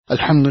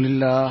الحمد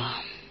لله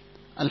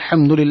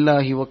الحمد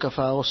لله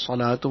وكفى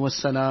والصلاة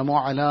والسلام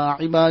على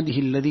عباده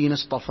الذين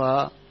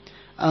اصطفى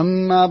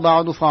أما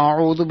بعد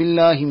فأعوذ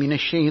بالله من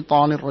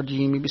الشيطان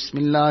الرجيم بسم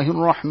الله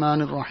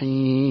الرحمن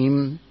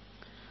الرحيم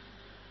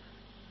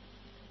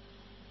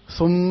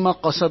ثم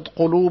قست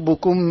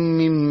قلوبكم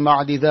من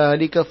بعد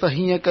ذلك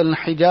فهي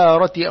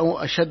كالحجارة أو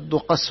أشد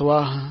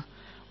قسوة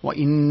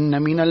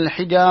وإن من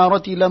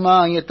الحجارة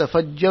لما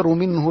يتفجر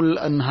منه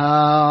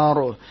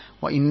الأنهار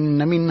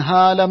وإن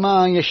منها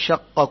لما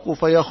يشقق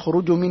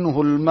فيخرج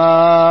منه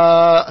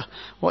الماء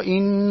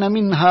وإن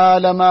منها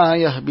لما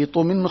يهبط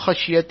من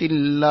خشية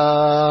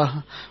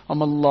الله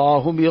وما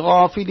الله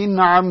بغافل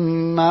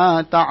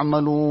عما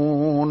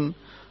تعملون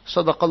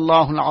صدق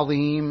الله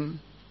العظيم.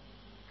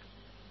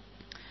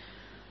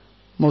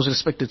 Most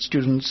respected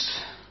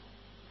students,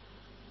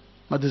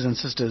 mothers and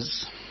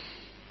sisters,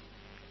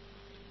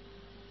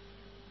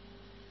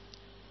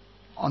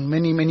 on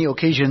many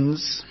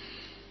occasions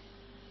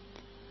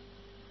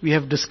we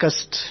have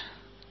discussed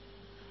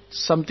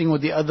something or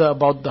the other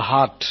about the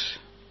heart.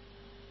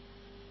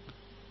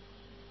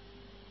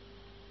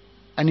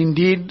 And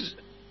indeed,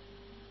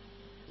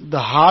 the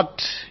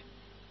heart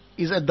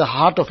is at the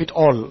heart of it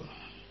all.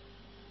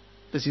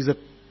 This is an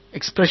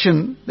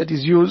expression that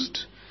is used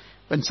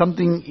when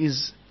something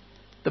is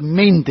the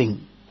main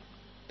thing,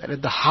 that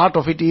at the heart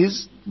of it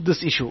is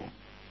this issue.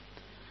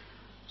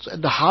 So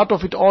at the heart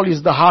of it all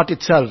is the heart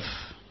itself.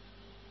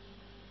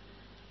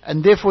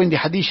 And therefore in the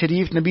Hadith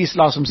Sharif, Nabi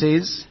Sallallahu Alaihi Wasallam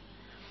says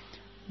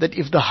that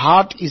if the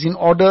heart is in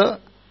order,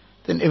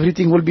 then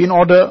everything will be in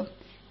order.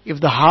 If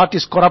the heart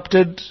is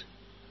corrupted,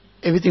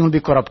 everything will be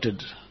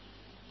corrupted.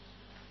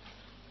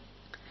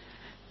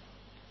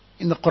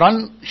 In the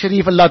Quran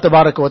Sharif, Allah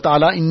Tabaraka wa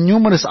Ta'ala in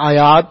numerous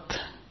ayat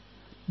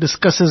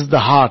discusses the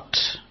heart.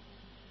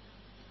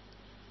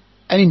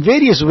 And in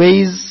various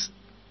ways,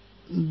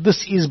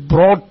 this is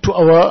brought to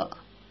our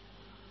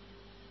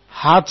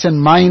hearts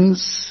and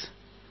minds,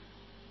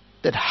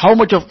 that how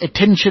much of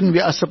attention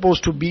we are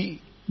supposed to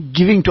be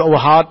giving to our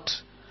heart,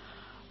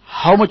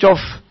 how much of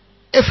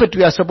effort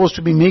we are supposed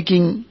to be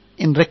making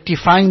in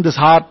rectifying this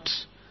heart,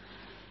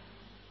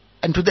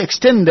 and to the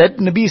extent that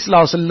Nabi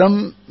Sallallahu Alaihi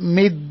Wasallam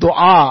made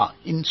dua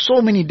in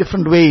so many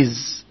different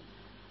ways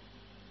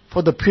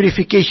for the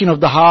purification of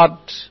the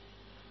heart,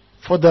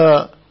 for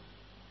the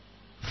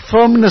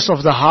firmness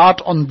of the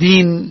heart on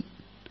deen,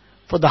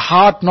 for the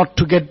heart not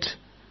to get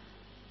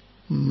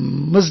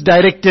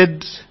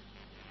misdirected,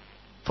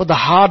 for the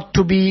heart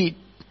to be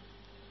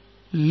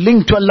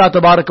linked to Allah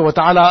Tabaraka wa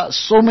Ta'ala,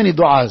 so many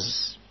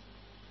du'as.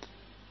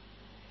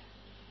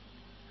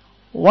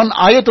 One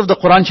ayat of the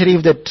Quran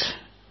Sharif that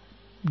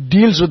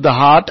deals with the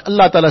heart,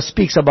 Allah Ta'ala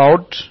speaks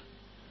about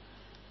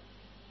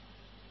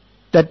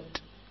that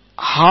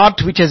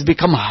heart which has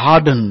become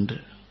hardened.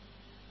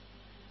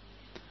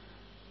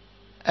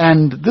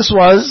 And this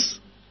was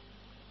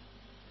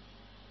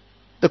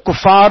the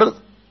kuffar.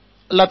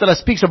 Allah Ta'ala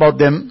speaks about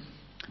them,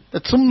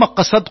 that ثُمَّ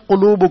قَسَتْ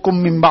قُلُوبُكُم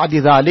مِّن بَعْدِ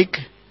ذَلِكَ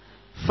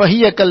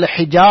فَهِيَ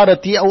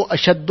كَالْحِجَارَةِ أَوْ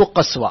أَشَدُّ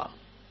قَسْوَةً.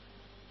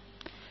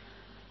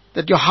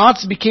 That your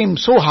hearts became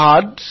so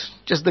hard,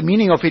 just the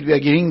meaning of it, we are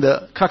giving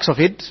the crux of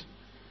it,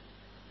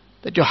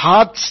 that your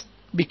hearts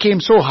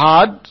became so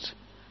hard,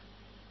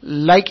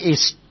 like a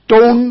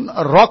stone,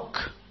 a rock,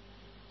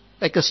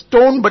 like a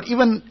stone, but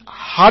even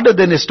harder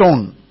than a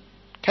stone.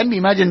 Can we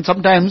imagine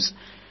sometimes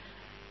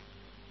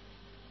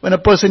when a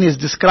person is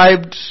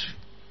described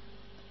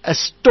as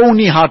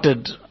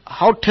stony-hearted,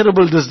 how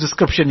terrible this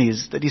description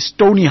is, that he's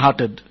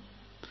stony-hearted.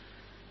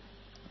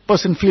 A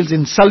person feels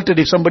insulted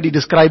if somebody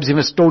describes him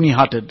as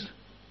stony-hearted,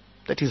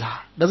 that he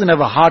doesn't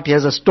have a heart, he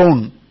has a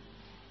stone.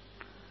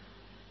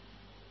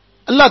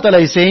 Allah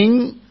Ta'ala is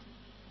saying,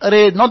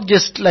 not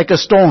just like a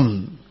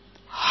stone,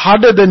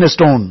 harder than a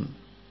stone.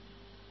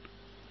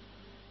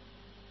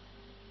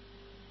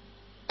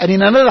 And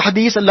in another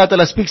hadith, Allah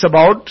Ta'ala speaks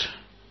about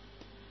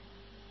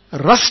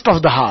rust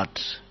of the heart.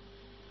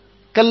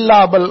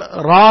 كَلَّا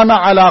بَلْ رَانَ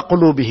عَلَىٰ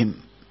قُلُوبِهِمْ,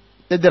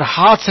 that their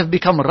hearts have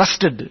become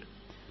rusted.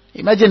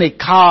 Imagine a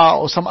car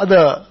or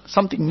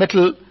something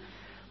metal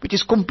which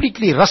is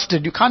completely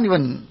rusted. You can't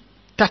even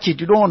touch it.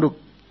 You don't want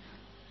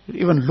to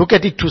even look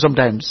at it too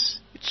sometimes.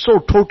 It's so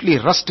totally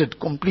rusted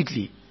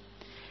completely.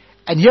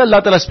 And here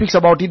Allah Ta'ala speaks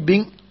about it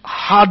being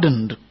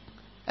hardened,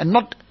 and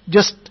not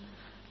just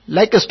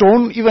like a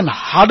stone, even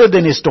harder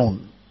than a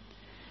stone.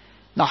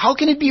 Now how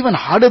can it be even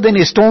harder than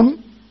a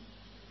stone?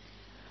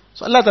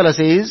 So Allah Ta'ala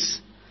says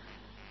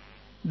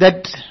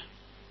that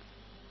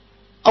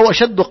أَوْ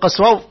أَشَدُّ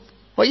قَسْوَةً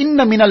وَإِنَّ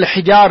مِنَ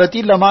الْحِجَارَةِ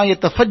لَمَا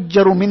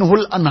يَتَفَجَّرُ مِنْهُ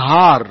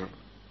الْأَنْهَارِ.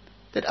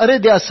 That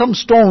there are some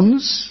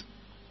stones,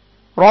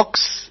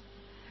 rocks,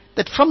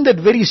 that from that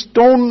very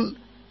stone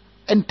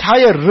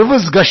entire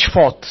rivers gush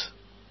forth.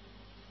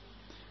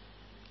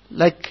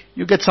 Like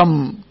you get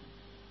some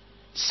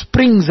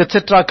springs,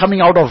 etc.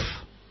 coming out of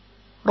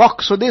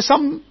rock. So there's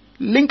some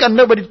link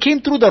under, but it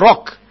came through the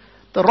rock.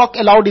 The rock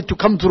allowed it to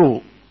come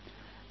through.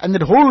 And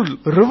that whole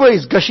river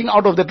is gushing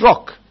out of that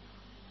rock.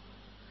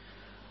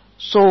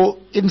 So,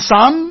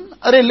 insan,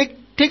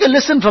 take a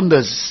lesson from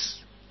this.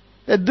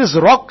 that this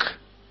rock,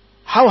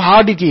 how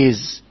hard it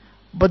is,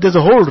 but there's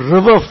a whole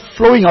river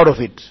flowing out of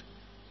it.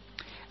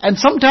 And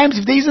sometimes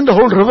if there isn't a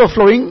whole river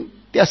flowing,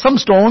 there are some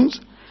stones,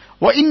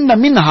 وَإِنَّ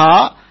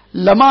مِنْهَا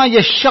لَمَا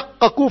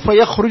يَشَّقَّقُ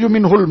فَيَخْرُجُ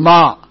مِنْهُ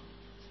الْمَاءُ,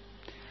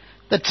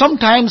 that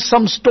sometimes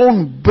some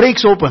stone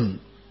breaks open.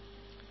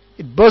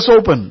 It bursts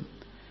open.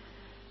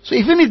 So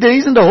even if there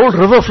isn't a whole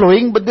river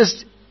flowing, but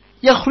this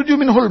يَخْرُجُ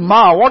مِنْهُ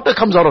الْمَاءُ, water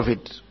comes out of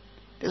it.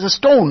 There's a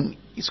stone,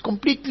 it's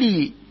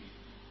completely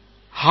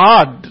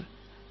hard,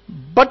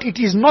 but it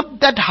is not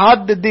that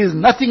hard that there is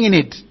nothing in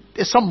it.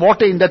 There's some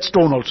water in that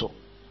stone also.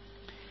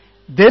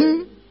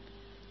 Then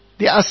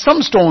there are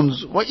some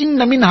stones, وَإِنَّ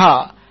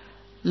مِنْهَا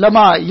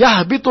لَمَا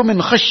يَهْبِطُ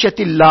مِنْ خَشْيَةِ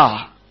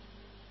اللَّهِ,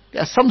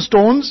 there are some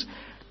stones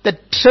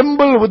that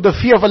tremble with the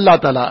fear of Allah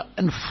Ta'ala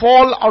and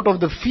fall out of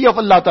the fear of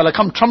Allah Ta'ala,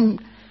 come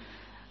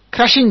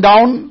crashing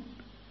down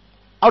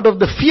out of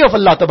the fear of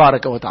Allah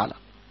Tabaraka wa Ta'ala.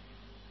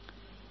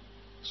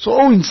 So,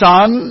 O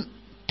insan,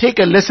 take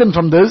a lesson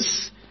from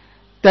this,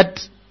 that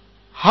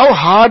how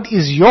hard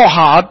is your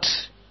heart,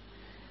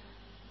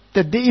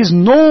 that there is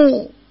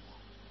no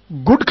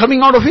good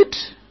coming out of it,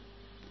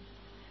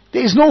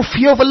 there is no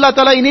fear of Allah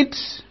Ta'ala in it.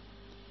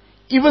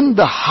 Even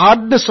the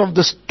hardness of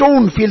the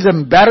stone feels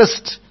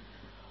embarrassed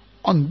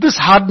on this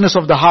hardness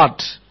of the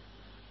heart,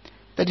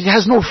 that it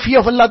has no fear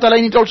of Allah Ta'ala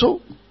in it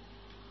also.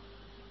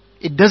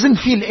 It doesn't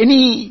feel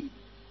any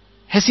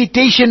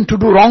hesitation to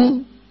do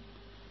wrong,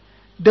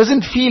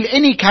 doesn't feel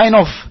any kind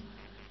of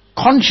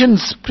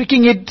conscience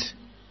pricking it,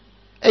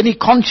 any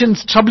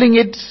conscience troubling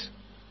it,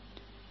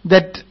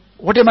 that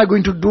what am I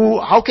going to do,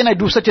 how can I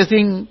do such a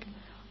thing,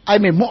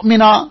 I'm a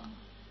mu'mina,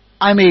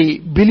 I'm a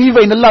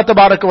believer in Allah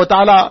Tabaraka wa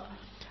Ta'ala,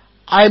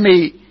 I'm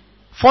a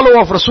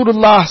follower of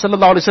Rasulullah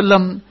Sallallahu Alaihi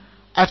Wasallam,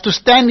 I have to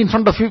stand in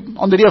front of him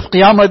on the day of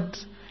Qiyamah,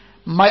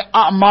 my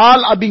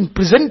a'mal are being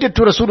presented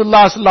to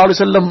Rasulullah Sallallahu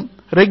Alaihi Wasallam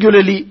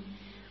regularly,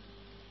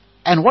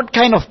 and what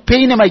kind of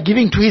pain am I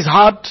giving to his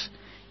heart?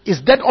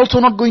 Is that also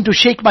not going to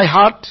shake my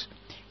heart?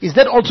 Is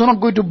that also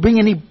not going to bring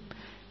any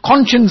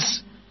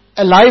conscience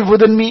alive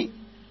within me?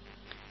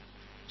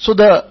 So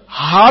the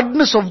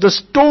hardness of the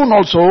stone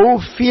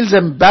also feels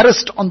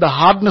embarrassed on the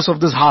hardness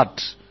of this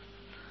heart,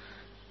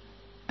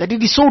 that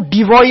it is so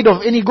devoid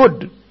of any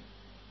good.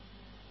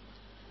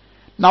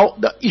 Now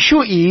the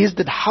issue is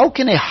that how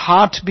can a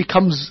heart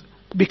become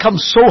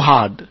so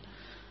hard,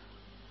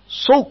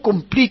 so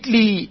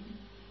completely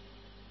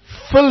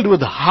filled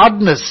with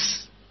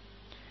hardness,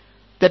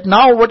 that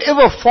now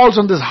whatever falls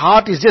on this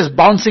heart is just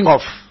bouncing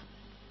off.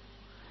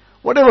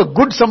 Whatever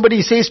good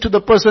somebody says to the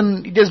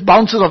person, it just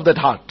bounces off that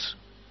heart.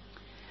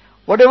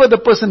 Whatever the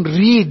person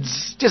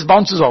reads, just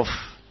bounces off.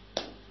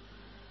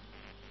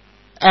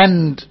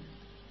 And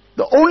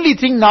the only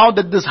thing now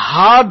that this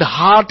hard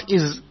heart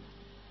is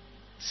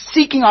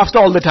seeking after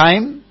all the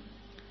time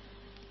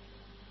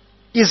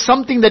is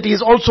something that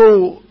is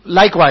also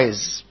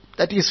likewise,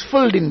 that is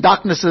filled in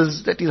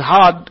darknesses, that is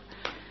hard.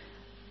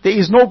 There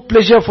is no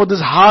pleasure for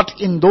this heart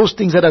in those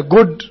things that are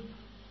good.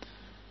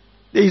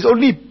 There is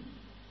only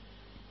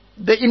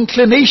the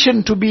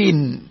inclination to be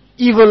in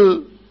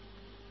evil.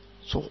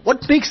 So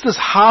what makes this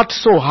heart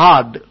so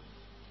hard?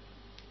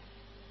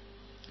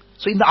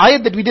 So in the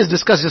ayat that we just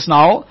discussed just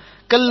now,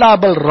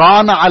 كَلَّا بَلْ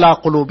رَانَ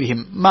عَلَىٰ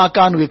قُلُوبِهِمْ مَا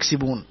كَانُوا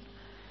يَكْسِبُونَ,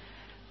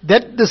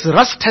 that this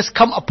rust has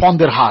come upon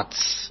their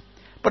hearts.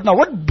 But now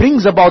what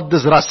brings about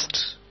this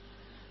rust?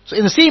 So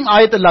in the same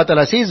ayat Allah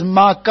Ta'ala says,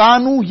 مَا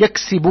كَانُوا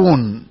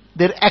يَكْسِبُونَ,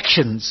 their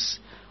actions,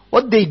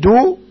 what they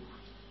do,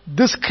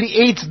 this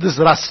creates this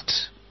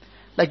rust.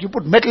 Like you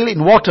put metal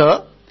in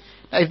water,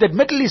 now if that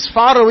metal is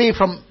far away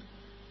from,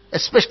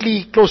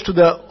 especially close to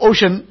the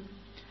ocean,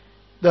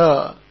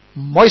 the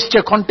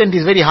moisture content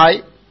is very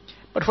high.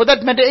 But for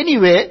that matter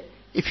anyway,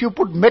 if you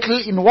put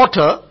metal in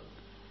water,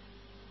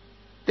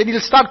 then it will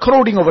start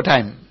corroding over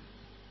time.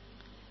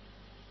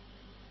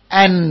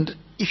 And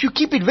if you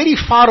keep it very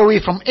far away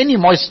from any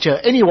moisture,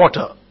 any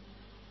water,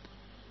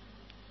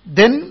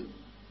 then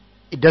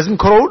it doesn't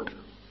corrode.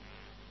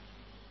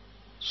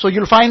 So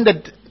you'll find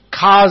that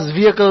cars,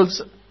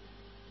 vehicles,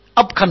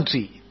 up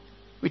country,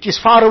 which is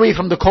far away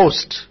from the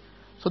coast,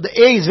 so the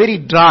air is very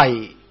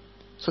dry.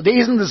 So there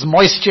isn't this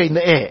moisture in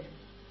the air.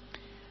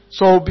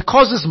 So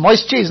because this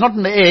moisture is not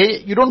in the air,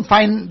 you don't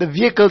find the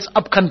vehicles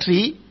up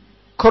country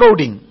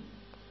corroding.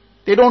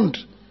 They don't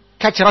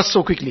catch rust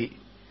so quickly.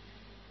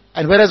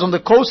 And whereas on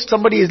the coast,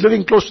 somebody is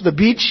living close to the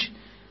beach,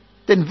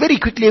 then very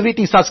quickly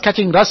everything starts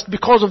catching rust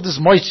because of this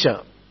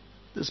moisture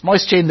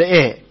in the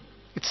air.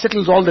 It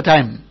settles all the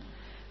time.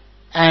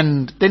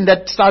 And then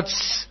that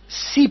starts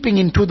seeping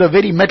into the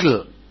very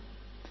metal,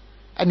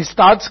 and it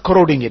starts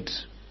corroding it.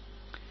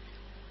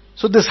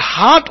 So this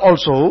heart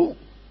also,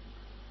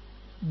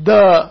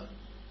 the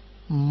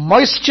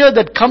moisture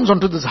that comes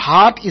onto this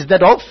heart is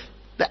that of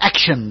the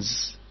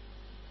actions,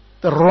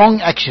 the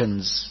wrong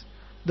actions,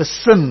 the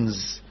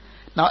sins.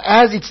 Now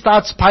as it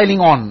starts piling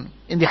on,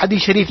 in the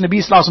Hadith Sharif,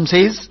 Nabi Sallallahu Alaihi Wasallam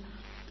says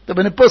that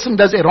when a person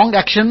does a wrong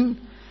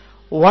action,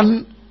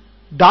 one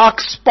dark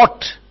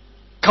spot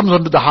comes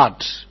onto the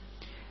heart.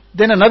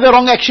 Then another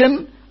wrong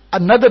action,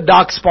 another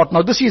dark spot.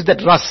 Now this is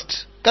that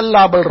rust.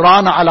 Kalla bal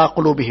rana ala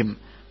qulubihim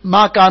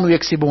ma kanu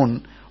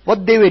yaksibun.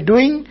 What they were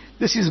doing,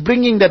 this is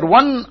bringing that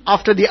one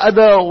after the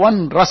other,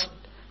 one rust,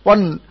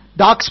 one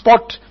dark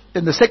spot,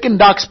 then the second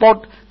dark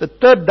spot, the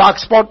third dark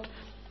spot,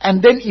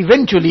 and then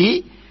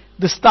eventually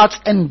this starts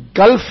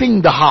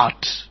engulfing the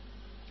heart.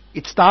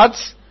 It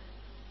starts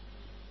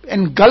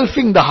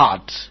engulfing the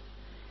heart.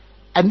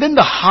 And then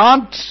the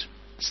heart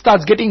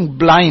starts getting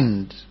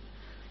blind.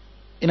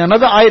 In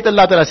another ayat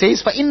Allah Ta'ala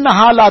says,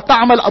 فَإِنَّهَا لَا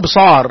تَعْمَى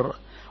الْأَبْصَارِ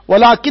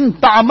وَلَكِنْ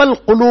تَعْمَى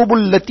الْقُلُوبُ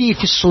الَّتِي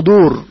فِي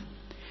الصُّدُورِ.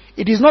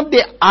 It is not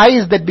the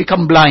eyes that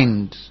become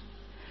blind,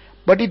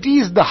 but it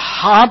is the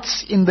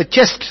hearts in the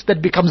chest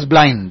that becomes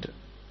blind.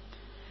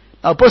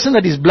 Now a person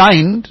that is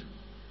blind,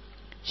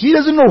 he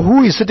doesn't know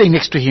who is sitting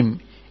next to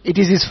him. It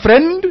is his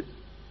friend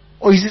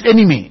or is his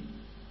enemy.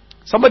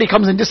 Somebody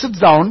comes and just sits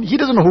down, he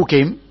doesn't know who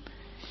came,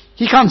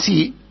 he can't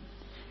see,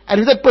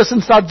 and if that person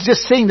starts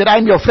just saying that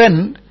I'm your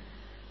friend,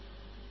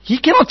 he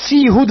cannot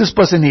see who this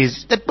person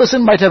is. That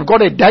person might have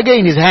got a dagger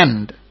in his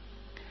hand.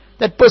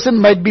 That person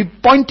might be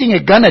pointing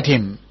a gun at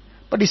him.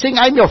 But he's saying,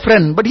 I'm your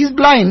friend. But he's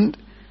blind.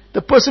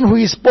 The person who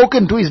is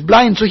spoken to is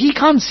blind, so he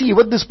can't see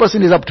what this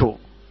person is up to.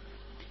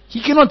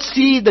 He cannot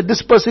see that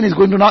this person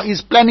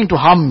is planning to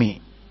harm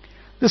me.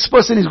 This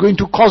person is going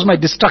to cause my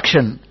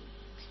destruction.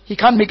 He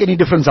can't make any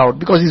difference out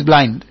because he's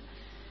blind.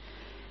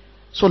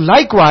 So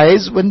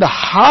likewise, when the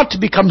heart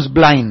becomes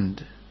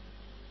blind,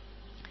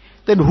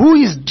 then who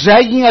is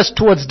dragging us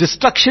towards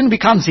destruction, we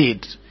can't see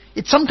it.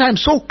 It's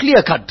sometimes so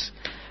clear cut.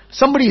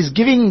 Somebody is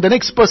giving the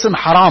next person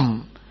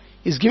haram,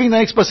 is giving the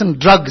next person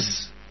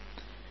drugs.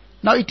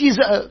 Now it is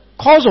a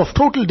cause of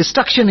total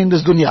destruction in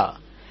this dunya,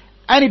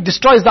 and it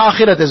destroys the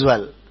akhirat as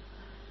well.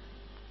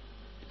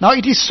 Now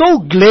it is so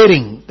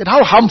glaring that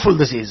how harmful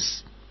this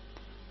is.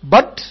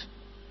 But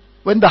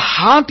when the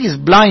heart is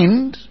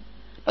blind,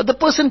 the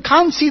person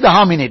can't see the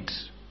harm in it.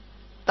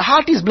 The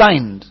heart is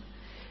blind.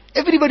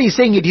 Everybody is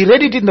saying it. He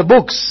read it in the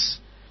books.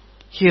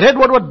 He read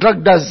what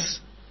drug does.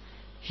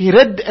 He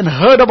read and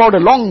heard about a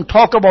long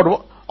talk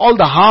about all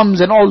the harms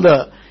and all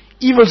the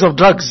evils of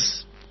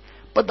drugs.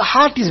 But the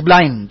heart is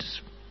blind.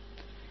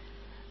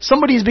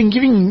 Somebody is being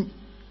given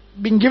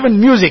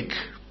music.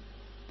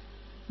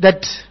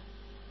 That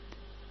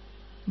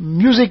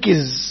music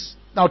is,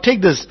 now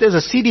take this, there's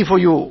a CD for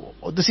you,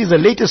 or this is the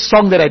latest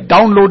song that I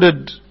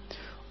downloaded,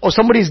 or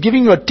somebody is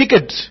giving you a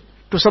ticket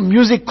to some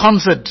music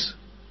concert.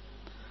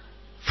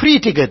 Free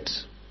ticket.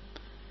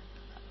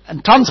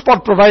 And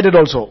transport provided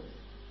also.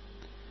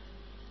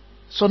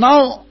 So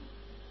now,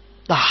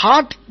 the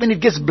heart, when it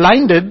gets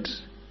blinded,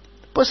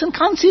 the person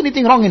can't see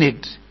anything wrong in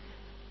it.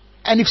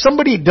 And if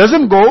somebody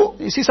doesn't go,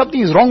 you see something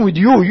is wrong with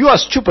you, you are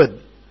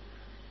stupid.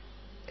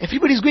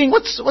 Everybody is going,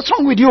 what's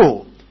wrong with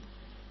you?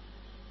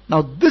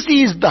 Now this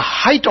is the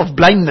height of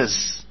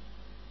blindness.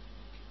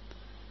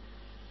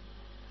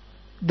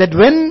 That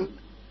when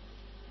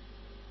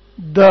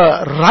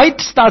the right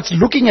starts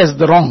looking as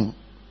the wrong,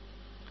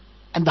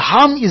 and the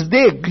harm is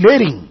there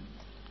glaring,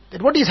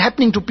 that what is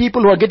happening to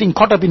people who are getting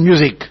caught up in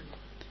music?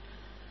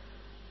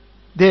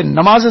 Their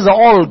namazes are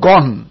all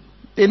gone.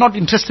 They're not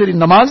interested in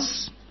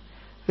namaz.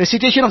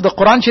 Recitation of the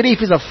Quran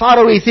Sharif is a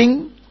faraway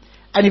thing.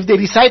 And if they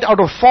recite out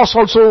of force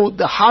also,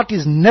 the heart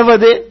is never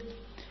there.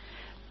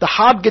 The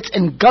heart gets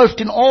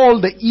engulfed in all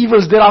the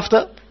evils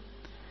thereafter.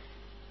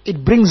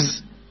 It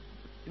brings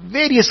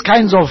various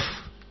kinds of,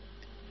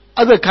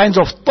 other kinds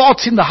of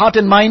thoughts in the heart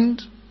and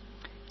mind.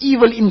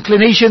 Evil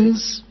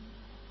inclinations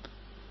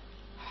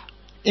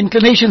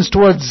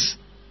towards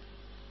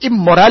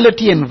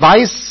immorality and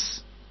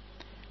vice,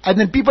 and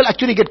then people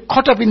actually get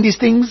caught up in these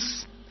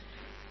things,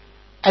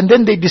 and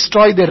then they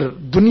destroy their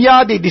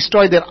dunya, they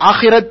destroy their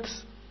akhirat,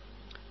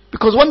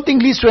 because one thing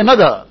leads to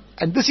another,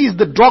 and this is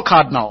the draw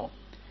card now.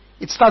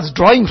 It starts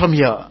drawing from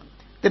here,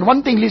 then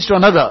one thing leads to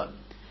another.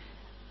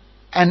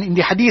 And in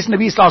the hadith,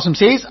 Nabi Sallallahu Alaihi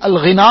Wasallam says,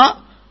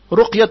 Al-ghina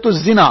ruqyatu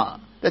zina,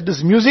 that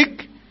this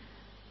music,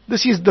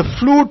 this is the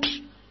flute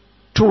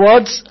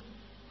towards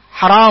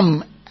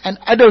haram and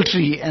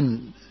adultery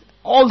and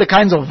all the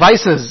kinds of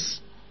vices.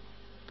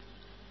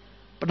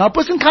 But now a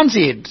person can't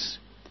see it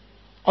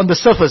on the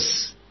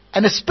surface.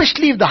 And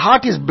especially if the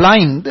heart is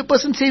blind, the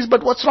person says,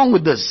 but what's wrong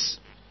with this?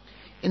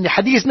 In the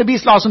hadith,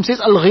 Nabi Sallallahu Alaihi Wasallam says,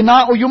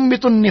 Al-ghina'u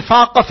yumbitu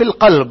nifaqa fil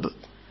qalb,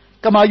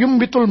 kama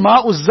yumbitu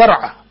al-ma'u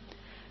zar'a.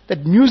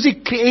 That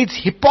music creates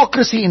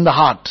hypocrisy in the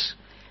heart,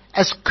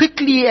 as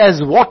quickly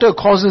as water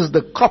causes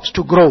the crops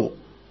to grow.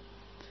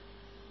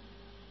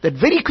 That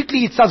very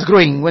quickly it starts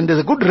growing when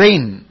there's a good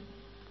rain.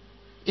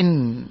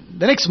 In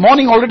the next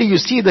morning already you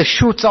see the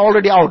shoots are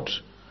already out.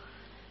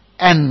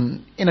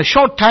 And in a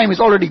short time it's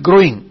already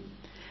growing.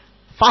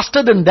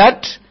 Faster than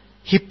that,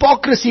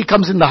 hypocrisy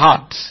comes in the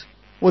heart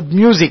with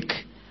music.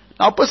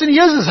 Now a person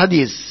hears this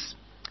hadith.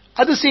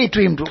 Others say to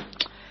him,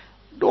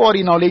 don't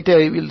worry now, later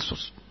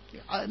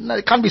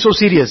it can't be so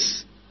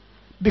serious.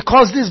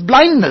 Because there's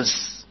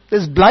blindness.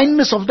 There's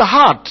blindness of the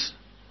heart.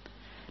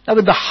 Now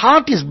when the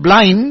heart is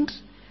blind,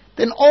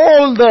 then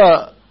all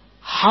the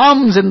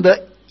harms and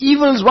the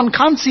evils one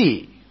can't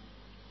see.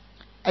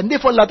 And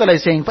therefore Allah Ta'ala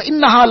is saying,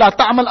 فَإِنَّهَا لَا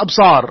تَعْمَى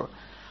الْأَبْصَارِ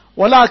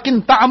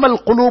وَلَكِنْ تَعْمَى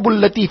الْقُلُوبُ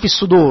الَّتِي فِي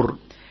الصُّدُورِ.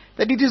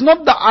 That it is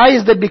not the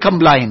eyes that become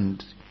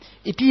blind.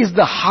 It is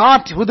the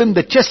heart within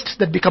the chest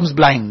that becomes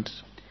blind.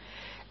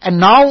 And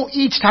now,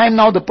 each time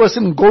now the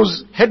person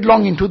goes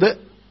headlong into the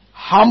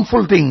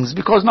harmful things,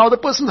 because now the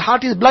person's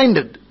heart is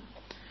blinded.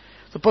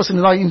 The person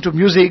is now into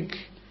music,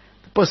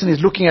 the person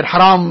is looking at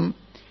haram,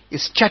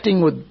 is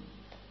chatting with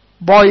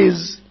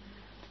boys,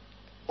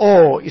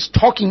 or is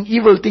talking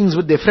evil things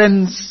with their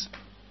friends.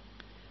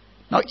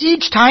 Now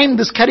each time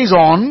this carries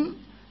on,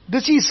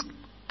 this is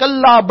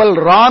كَلَّا بَلْ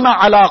رَانَ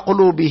عَلَىٰ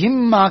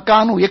قُلُوبِهِمْ مَا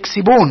كَانُوا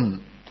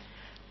يَكْسِبُونَ.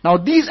 Now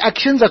these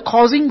actions are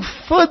causing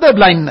further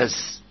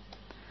blindness.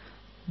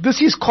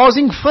 This is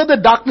causing further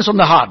darkness on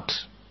the heart,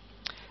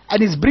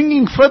 and is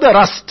bringing further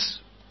rust,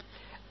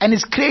 and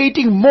is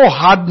creating more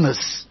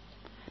hardness.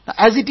 Now,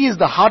 as it is,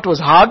 the heart was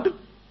hard,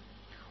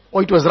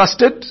 or it was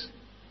rusted,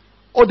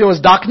 or there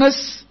was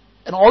darkness,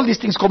 and all these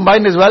things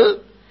combined as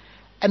well.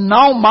 And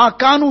now, مَا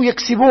كَانُوا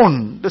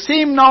يَكْسِبُونَ. The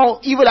same now,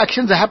 evil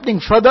actions are happening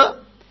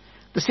further.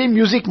 The same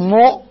music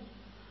more.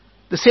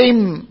 The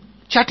same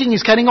chatting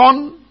is carrying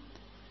on.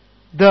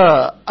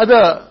 The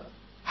other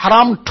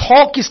haram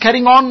talk is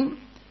carrying on.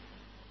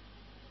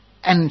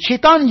 And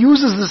shaitan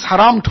uses this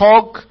haram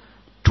talk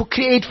to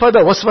create further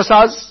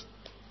waswasas.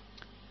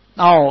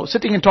 Now,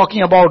 sitting and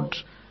talking about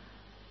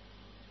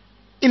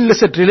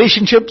illicit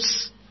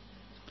relationships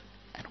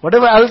and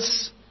whatever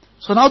else.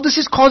 So now this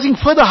is causing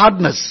further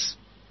hardness,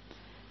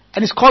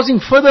 and is causing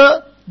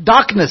further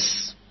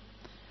darkness.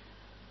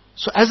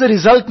 So as a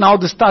result, now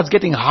this starts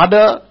getting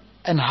harder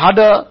and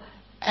harder,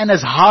 and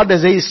as hard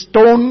as a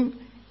stone,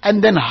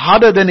 and then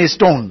harder than a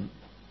stone.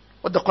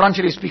 What the Quran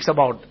Sharif speaks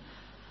about.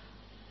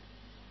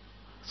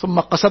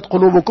 ثُمَّ قَسَتْ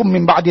قُلُوبُكُم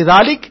مِّن بَعْدِ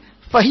ذَلِكَ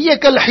فَهِيَ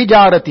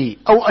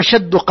كَالْحِجَارَةِ أَوْ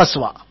أَشَدُّ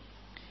قَسْوَةً.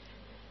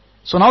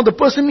 So now the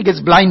person gets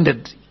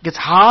blinded, gets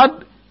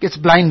hard, gets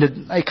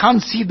blinded. I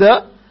can't see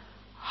the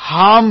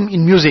harm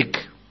in music.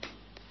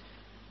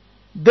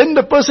 Then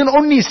the person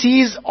only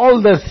sees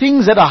all the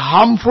things that are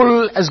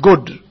harmful as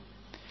good.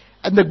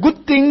 And the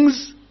good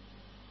things,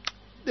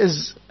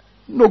 there's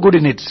no good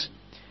in it.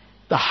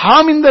 The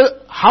harm in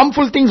the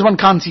harmful things one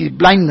can't see,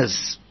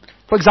 blindness.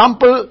 For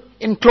example,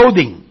 in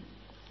clothing.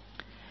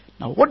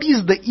 Now what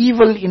is the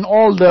evil in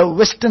all the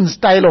Western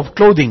style of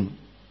clothing?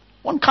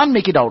 One can't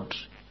make it out.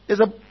 There's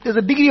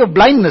a degree of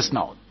blindness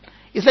now.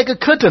 It's like a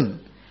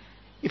curtain.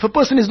 If a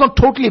person is not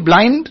totally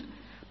blind,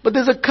 but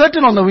there's a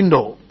curtain on the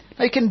window,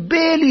 now you can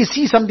barely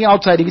see something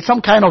outside. If it's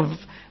some kind of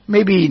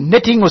maybe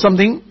netting or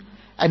something,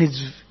 and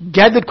it's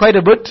gathered quite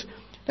a bit,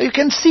 now you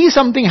can see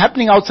something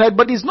happening outside,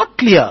 but it's not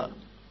clear.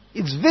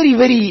 It's very,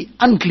 very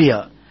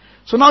unclear.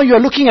 So now you are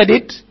looking at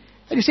it,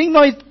 and you're saying,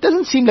 no, it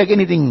doesn't seem like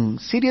anything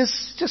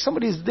serious. Just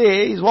somebody is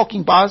there, he's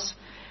walking past.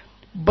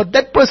 But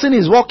that person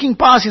is walking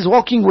past, he's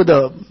walking with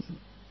a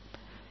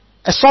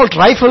assault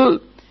rifle.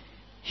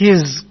 He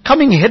is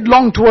coming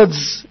headlong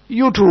towards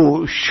you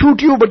to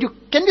shoot you, but you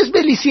can just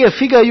barely see a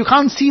figure. You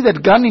can't see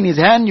that gun in his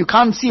hand. You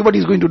can't see what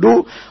he's going to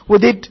do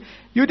with it.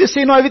 You just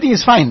say, no, everything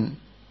is fine.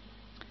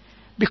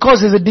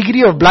 Because there's a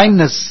degree of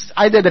blindness.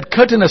 Either that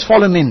curtain has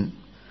fallen in,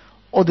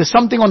 or there's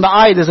something on the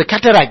eye, there's a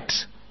cataract.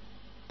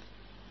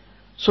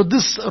 So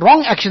this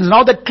wrong actions,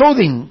 now that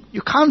clothing,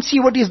 you can't see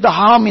what is the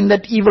harm in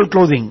that evil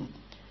clothing.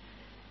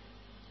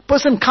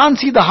 Person can't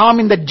see the harm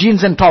in that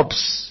jeans and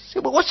tops. Say,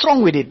 but what's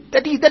wrong with it?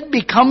 That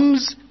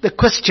becomes the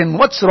question,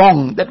 what's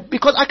wrong?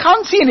 Because I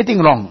can't see anything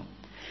wrong.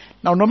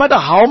 Now no matter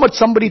how much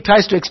somebody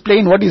tries to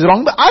explain what is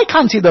wrong, but I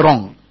can't see the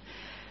wrong.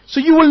 So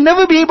you will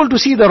never be able to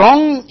see the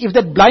wrong if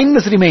that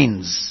blindness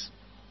remains.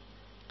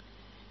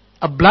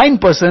 A blind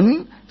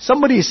person,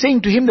 somebody is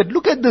saying to him that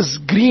look at this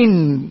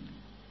green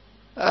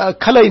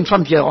color in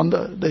front here, on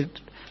the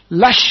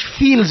lush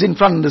fields in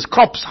front, this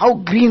crops, how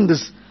green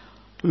this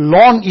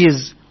lawn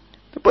is.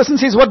 The person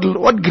says, what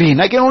green?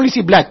 I can only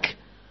see black.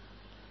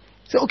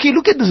 Say, okay,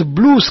 look at this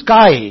blue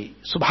sky.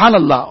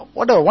 Subhanallah,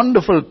 what a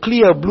wonderful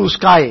clear blue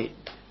sky.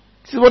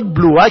 He says, what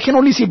blue? I can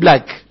only see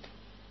black.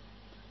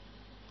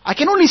 I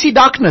can only see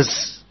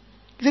darkness.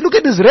 He said, look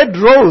at this red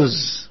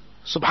rose.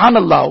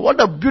 Subhanallah, what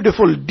a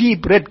beautiful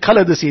deep red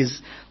color this is.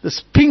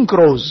 This pink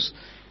rose.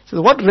 He says,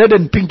 what red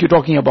and pink you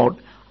talking about?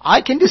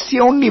 I can just see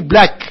only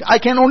black. I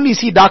can only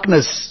see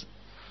darkness.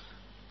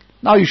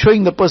 Now you're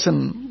showing the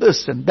person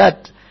this and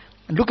that.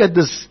 And look at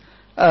this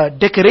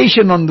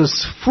decoration on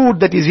this food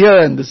that is here,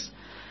 and this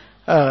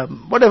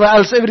whatever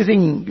else,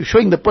 everything you're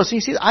showing the person.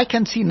 He says, I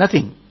can see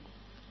nothing.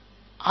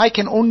 I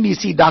can only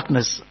see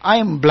darkness. I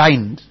am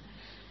blind.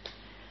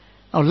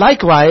 Now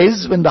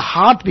likewise, when the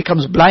heart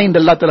becomes blind,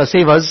 Allah Ta'ala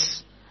save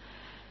us,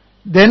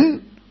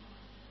 then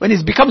when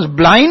it becomes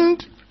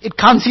blind, it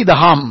can't see the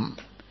harm.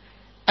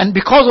 And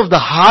because of the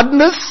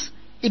hardness,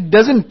 it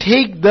doesn't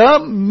take the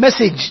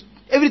message.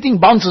 Everything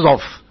bounces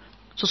off.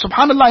 So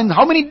subhanallah, in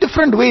how many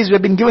different ways we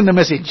have been given the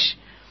message.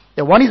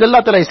 The one is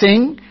Allah Ta'ala is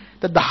saying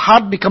that the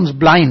heart becomes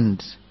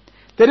blind.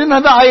 Then in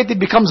another ayat it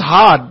becomes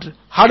hard,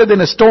 harder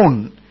than a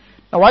stone.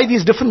 Now why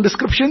these different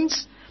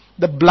descriptions?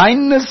 The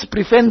blindness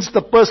prevents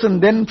the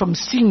person then from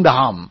seeing the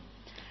harm.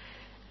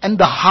 And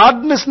the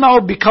hardness now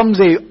becomes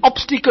a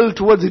obstacle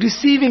towards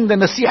receiving the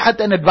nasihat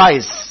and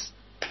advice.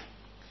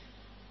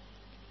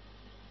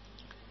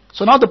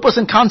 So now the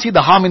person can't see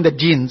the harm in the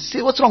genes.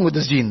 Say, what's wrong with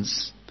this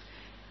genes?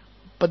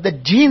 But the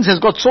genes has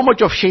got so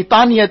much of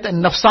shaitaniyat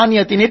and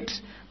nafsaniyat in it.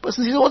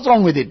 Person says, what's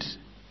wrong with it?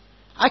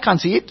 I can't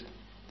see it.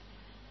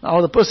 Now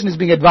the person is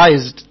being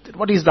advised, that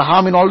what is the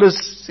harm in all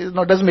this? Says,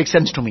 no, it doesn't make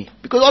sense to me.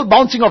 Because all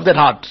bouncing off that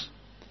heart.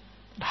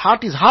 The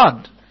heart is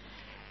hard.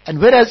 And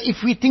whereas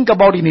if we think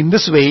about it in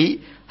this way,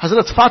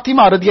 Hazrat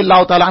Fatima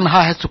radiallahu ta'ala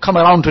anha has to come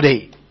around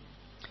today.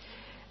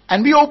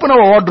 And we open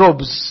our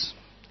wardrobes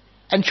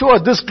and show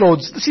her this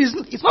clothes.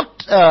 It's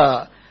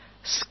not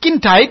skin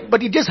tight,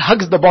 but it just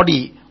hugs the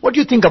body. What do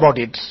you think about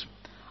it?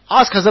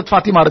 Ask Hazrat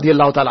Fatima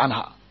radiallahu ta'ala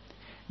anha.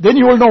 Then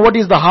you will know what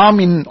is the harm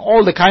in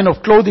all the kind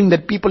of clothing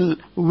that people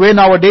wear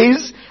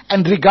nowadays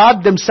and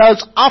regard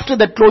themselves after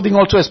that clothing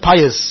also as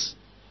pious.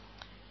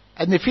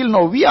 And they feel,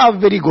 no, we are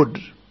very good.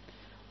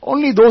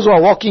 Only those who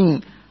are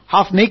walking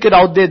half naked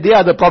out there, they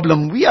are the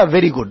problem. We are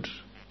very good.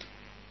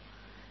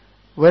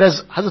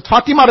 Whereas Hazrat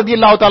Fatima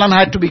radiallahu ta'ala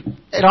had to be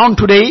around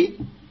today.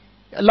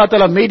 Allah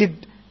ta'ala made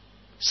it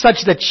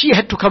such that she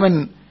had to come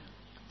and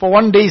for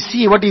one day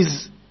see what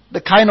is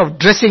the kind of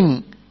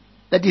dressing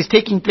that is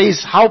taking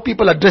place, how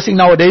people are dressing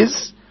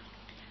nowadays.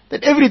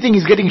 That everything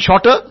is getting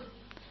shorter,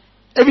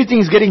 everything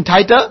is getting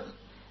tighter,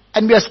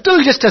 and we are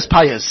still just as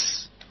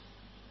pious.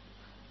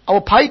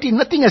 Our piety,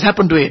 nothing has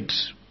happened to it.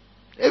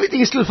 Everything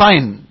is still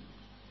fine.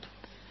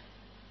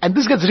 And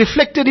this gets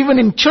reflected even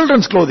in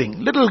children's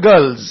clothing, little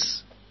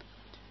girls.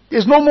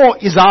 There's no more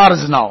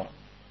izars now.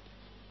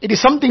 It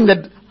is something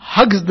that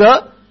hugs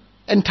the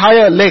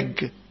entire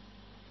leg.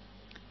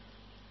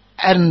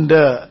 And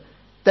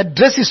that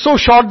dress is so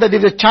short that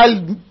if a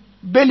child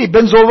barely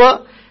bends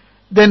over,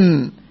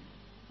 then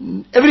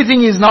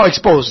everything is now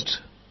exposed.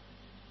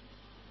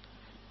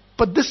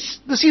 But this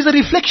is a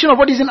reflection of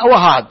what is in our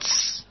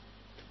hearts.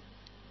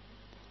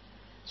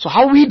 So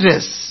how we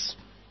dress,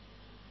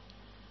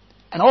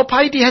 and our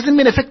piety hasn't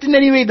been affected in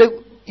any way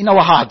in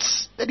our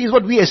hearts. That is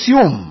what we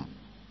assume.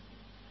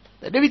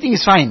 That everything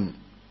is fine.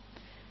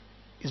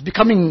 It's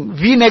becoming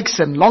V-necks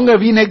and longer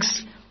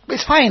V-necks. But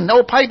it's fine.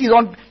 Our piety is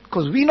on,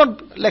 because we're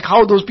not like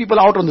how those people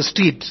out on the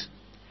street.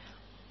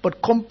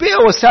 But compare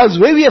ourselves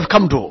where we have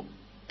come to.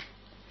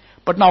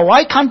 But now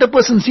why can't a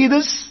person see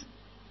this?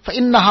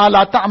 فَإِنَّهَا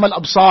لَا تَعْمَى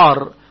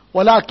الْأَبْصَارِ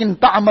وَلَكِنْ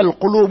تَعْمَى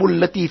الْقُلُوبُ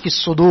الَّتِي فِي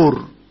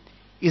الصُّدُورِ.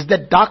 Is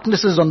that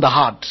darkness is on the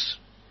heart.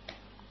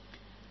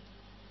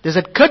 There's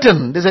that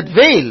curtain, there's that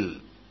veil.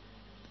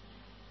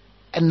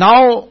 And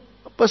now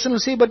a person will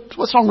say, but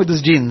what's wrong with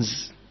these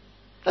jeans?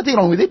 Nothing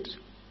wrong with it.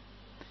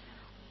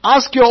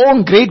 Ask your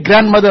own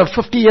great-grandmother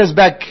 50 years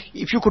back,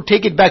 if you could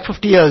take it back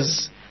 50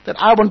 years, that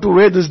I want to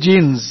wear these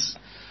jeans.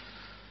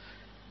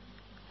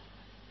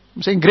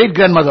 I'm saying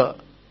great-grandmother.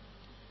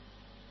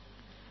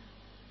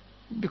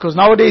 Because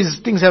nowadays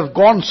things have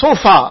gone so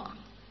far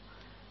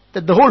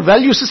that the whole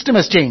value system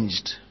has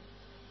changed.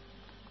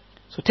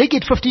 So take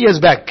it 50 years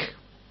back.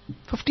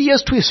 50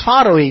 years too is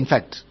far away, in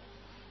fact.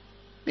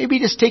 Maybe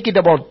just take it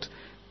about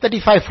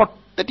 35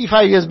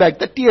 years back,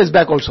 30 years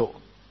back also.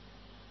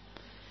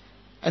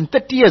 And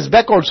 30 years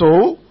back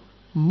also,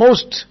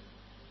 most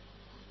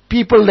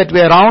people that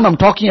were around, I'm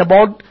talking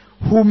about,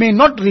 who may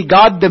not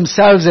regard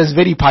themselves as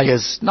very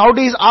pious.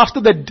 Nowadays,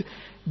 after that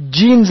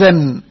jeans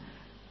and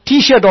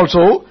t-shirt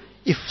also,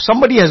 if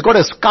somebody has got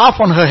a scarf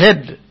on her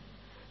head,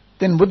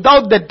 then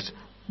without that,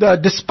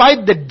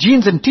 despite that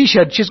jeans and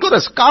t-shirt, she's got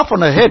a scarf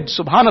on her head.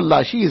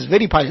 Subhanallah, she is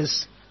very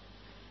pious.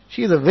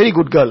 She is a very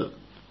good girl.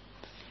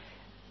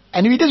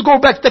 And we just go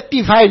back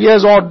 35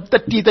 years or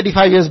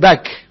 35 years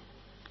back.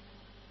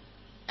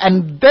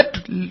 And that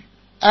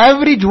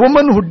average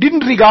woman who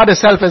didn't regard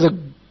herself as a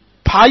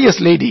pious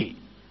lady,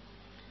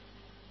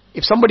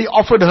 if somebody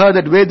offered her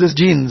that wear these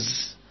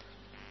jeans,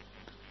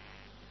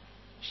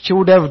 she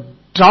would have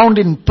drowned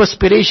in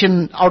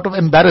perspiration out of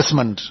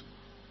embarrassment.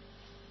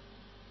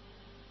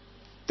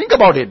 Think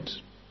about it.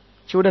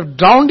 She would have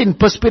drowned in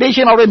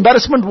perspiration out of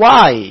embarrassment.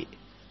 Why?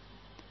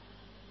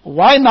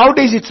 Why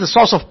nowadays it's a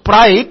source of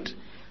pride,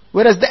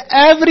 whereas the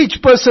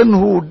average person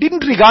who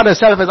didn't regard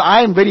herself as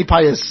I am very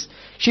pious,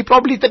 she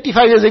probably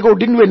 35 years ago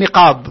didn't wear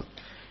niqab.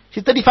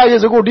 She 35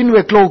 years ago didn't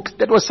wear cloak.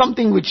 That was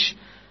something which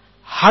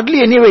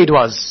hardly anyway it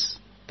was.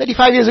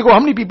 35 years ago,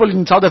 how many people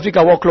in South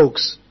Africa wore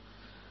cloaks?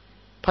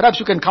 Perhaps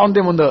you can count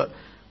them on the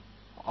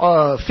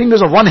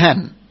fingers of one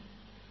hand.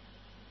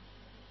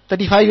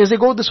 35 years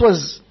ago, this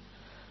was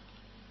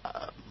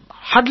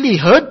hardly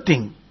heard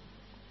thing.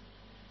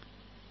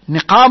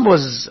 Niqab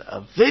was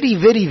a very,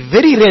 very,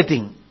 very rare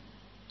thing.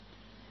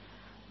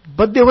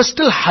 But there was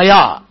still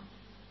haya.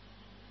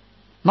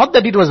 Not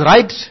that it was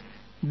right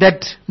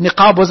that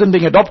niqab wasn't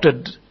being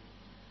adopted.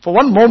 For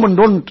one moment,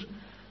 don't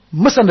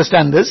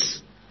misunderstand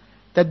this.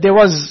 That there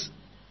was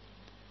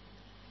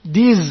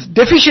these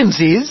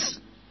deficiencies,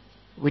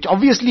 which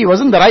obviously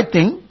wasn't the right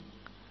thing.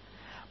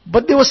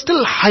 But there was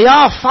still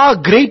haya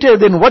far greater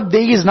than what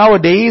there is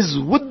nowadays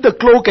with the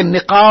cloak and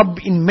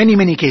niqab in many,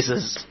 many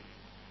cases.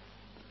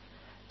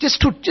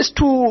 Just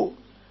to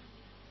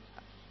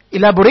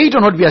elaborate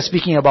on what we are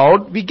speaking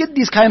about, we get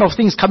these kind of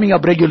things coming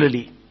up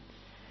regularly.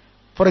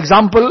 For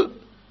example,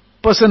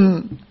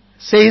 person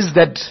says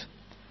that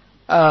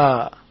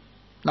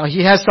now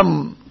he has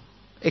some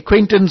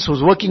acquaintance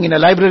who's working in a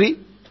library,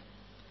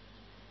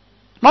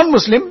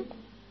 non-Muslim.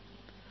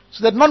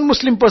 So that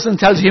non-Muslim person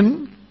tells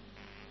him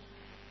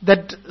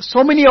that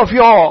so many of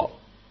your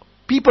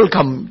people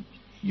come,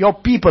 your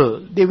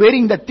people, they're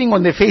wearing that thing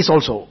on their face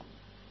also.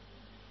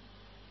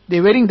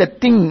 They're wearing that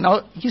thing.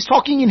 Now, he's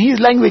talking in his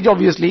language,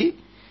 obviously.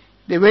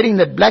 They're wearing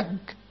that black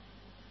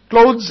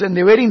clothes and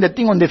they're wearing that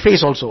thing on their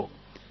face also.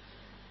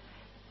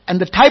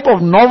 And the type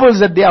of novels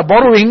that they are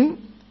borrowing,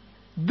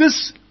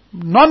 this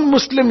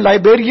non-Muslim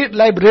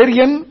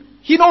librarian,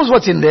 he knows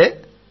what's in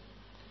there.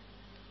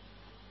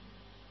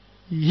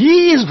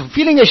 He is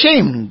feeling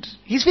ashamed.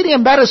 He's feeling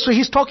embarrassed. So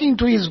he's talking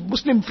to his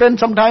Muslim friend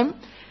sometime.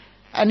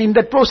 And in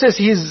that process,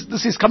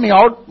 this is coming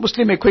out,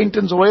 Muslim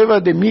acquaintance or wherever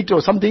they meet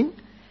or something.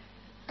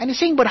 And he's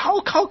saying, but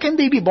how can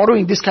they be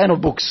borrowing this kind of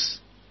books?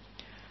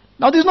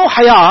 Now there's no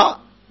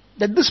haya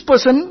that this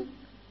person,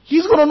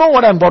 he's going to know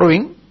what I'm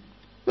borrowing.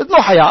 There's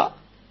no haya.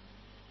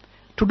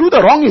 To do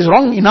the wrong is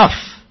wrong enough.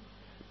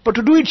 But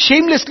to do it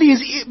shamelessly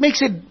it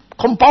makes it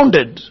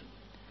compounded.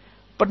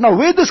 But now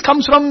where this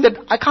comes from, that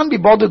I can't be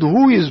bothered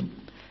who is,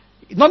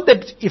 not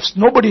that if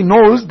nobody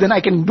knows, then I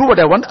can do what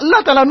I want.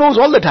 Allah Ta'ala knows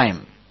all the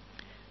time.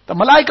 The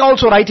malaika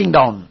also writing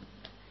down.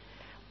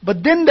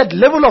 But then that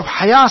level of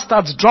haya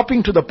starts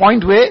dropping to the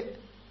point where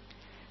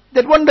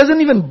that one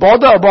doesn't even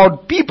bother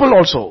about people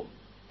also.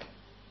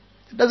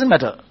 It doesn't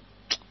matter.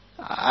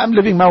 I'm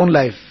living my own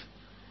life.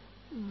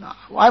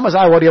 Why must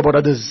I worry about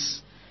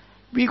others?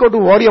 We got to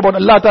worry about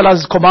Allah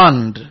Ta'ala's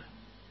command.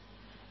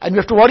 And we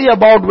have to worry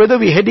about whether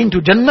we're heading to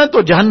Jannat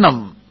or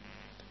Jahannam.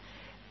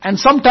 And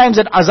sometimes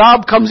that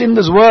azab comes in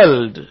this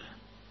world.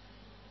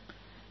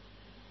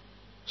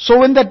 So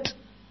when that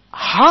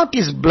heart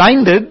is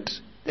blinded,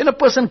 then a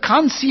person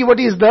can't see what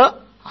is the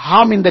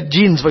harm in the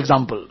genes, for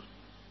example.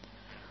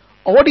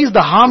 Or what is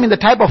the harm in the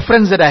type of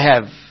friends that I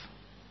have.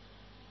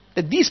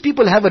 That these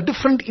people have a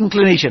different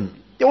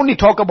inclination. They only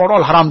talk about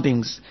all haram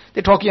things.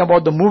 They're talking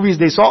about the movies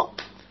they saw.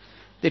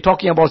 They're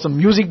talking about some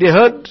music they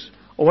heard.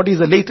 Or what is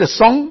the latest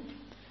song.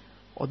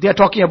 Or they're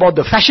talking about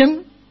the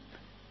fashion.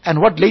 And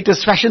what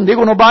latest fashion they're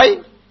going to buy.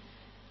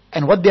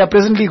 And what they are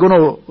presently going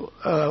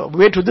to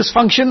wear to this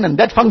function and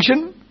that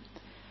function.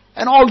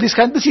 And all this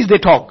is their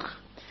talk.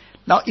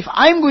 Now, if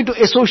I'm going to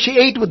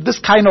associate with this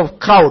kind of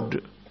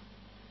crowd,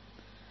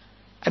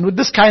 and with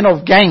this kind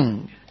of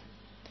gang,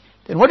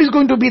 then what is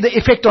going to be the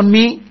effect on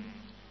me?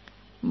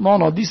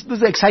 No, this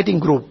is an exciting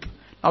group.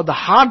 Now the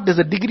heart, there's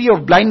a degree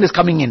of blindness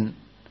coming in.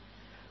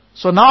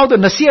 So now the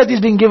nasihat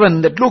is being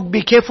given that look,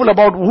 be careful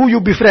about who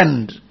you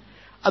befriend.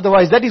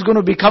 Otherwise that is going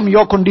to become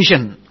your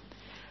condition.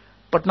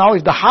 But now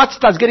if the heart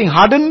starts getting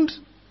hardened,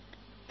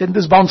 then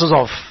this bounces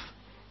off.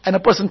 And a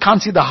person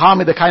can't see the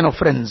harm in the kind of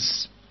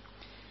friends.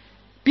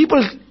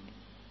 People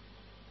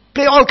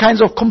play all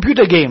kinds of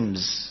computer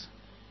games.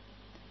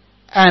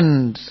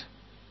 And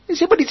you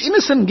say, but it's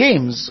innocent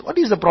games. What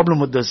is the problem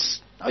with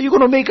this? Are you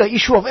going to make an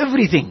issue of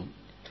everything?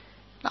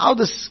 Now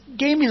this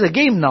game is a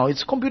game now.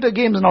 It's computer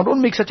games now.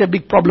 Don't make such a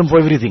big problem for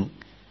everything.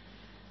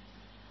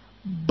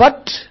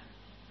 But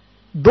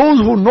those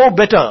who know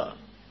better,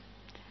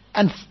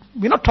 and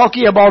we're not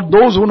talking about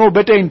those who know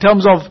better in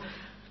terms of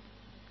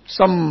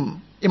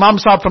some Imam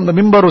Sahib from the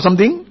Mimbar or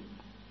something.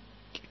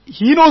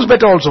 He knows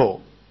better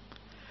also.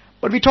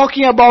 But we're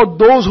talking about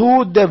those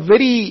who, the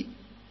very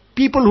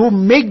people who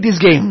make these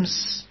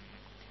games,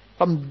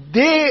 from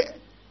their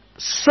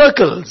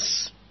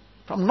circles,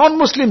 from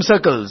non-Muslim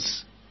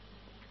circles,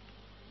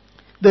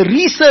 the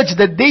research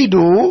that they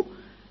do,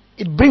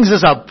 it brings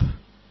us up.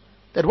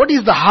 That what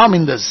is the harm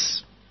in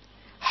this?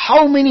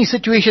 How many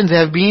situations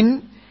have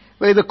been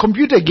where the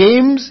computer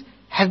games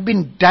have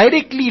been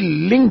directly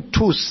linked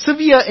to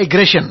severe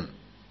aggression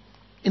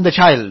in the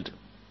child.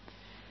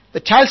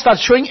 The child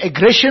starts showing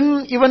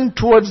aggression even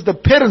towards the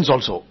parents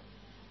also.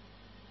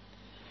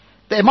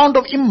 The amount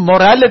of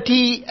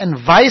immorality and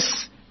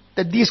vice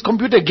that these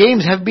computer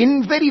games have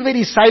been very,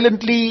 very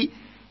silently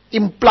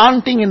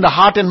implanting in the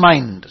heart and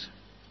mind,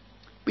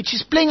 which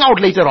is playing out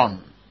later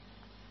on.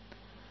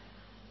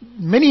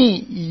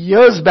 Many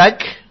years back,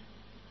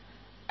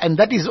 and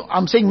that is,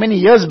 I'm saying many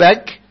years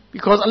back,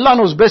 because Allah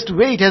knows best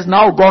where it has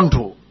now gone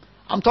to.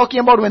 I'm talking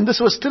about when this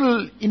was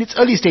still in its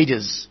early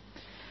stages.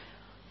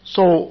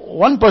 So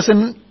one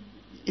person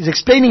is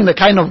explaining the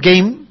kind of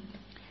game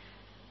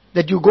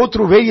that you go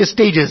through various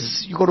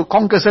stages. You got to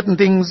conquer certain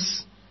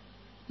things.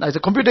 Now it's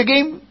a computer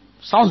game,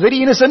 sounds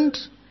very innocent.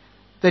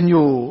 Then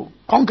you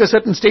conquer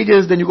certain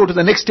stages, then you go to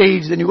the next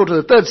stage, then you go to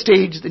the third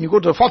stage, then you go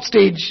to the fourth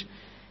stage.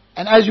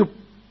 And as you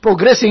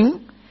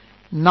progressing,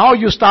 now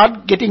you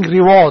start getting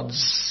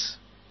rewards.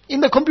 In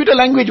the computer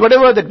language,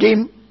 whatever that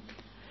game.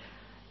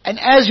 And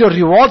as your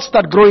rewards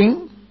start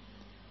growing,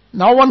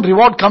 now one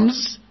reward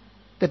comes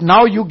that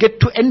now you get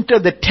to enter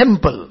the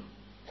temple.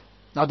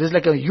 Now there's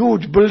like a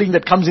huge building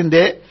that comes in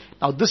there.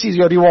 Now this is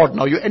your reward.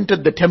 Now you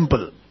entered the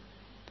temple.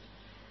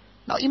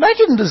 Now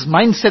imagine this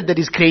mindset that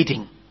is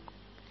creating.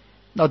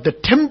 Now the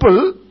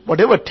temple,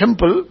 whatever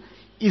temple,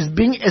 is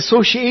being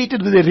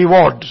associated with a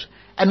reward.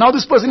 And now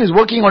this person is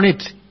working on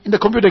it in the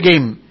computer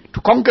game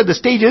to conquer the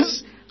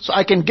stages, so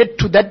I can get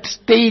to that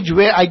stage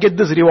where I get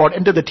this reward,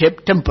 enter the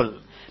temple.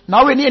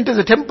 Now when he enters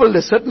the temple,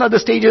 there's certain other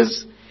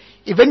stages.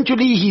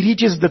 Eventually he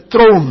reaches the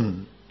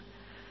throne.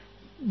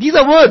 These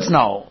are words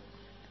now.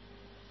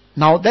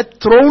 Now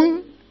that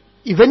throne,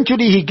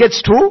 eventually he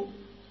gets to,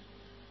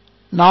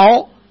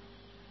 now,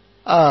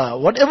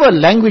 whatever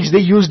language they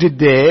used it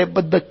there,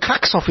 but the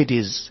crux of it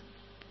is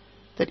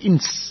that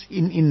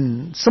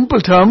in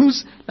simple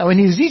terms, now when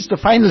he's reached the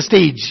final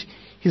stage,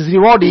 his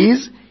reward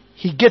is,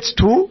 he gets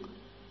to,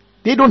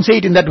 they don't say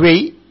it in that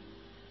way,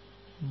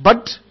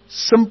 but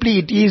simply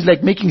it is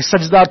like making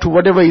sajda to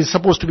whatever is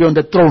supposed to be on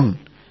the throne.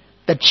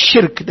 That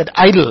shirk, that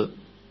idol.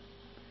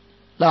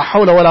 La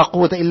hawla wa la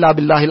quwwata illa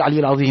billahi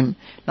al-aliyyil azim.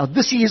 Now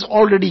this is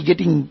already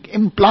getting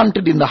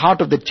implanted in the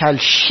heart of the child.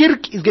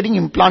 Shirk is getting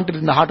implanted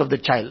in the heart of the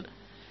child.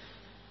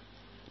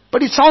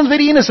 But it sounds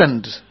very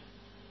innocent.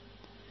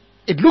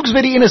 It looks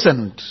very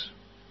innocent.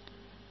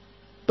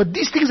 But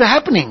these things are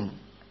happening.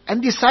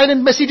 And these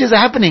silent messages are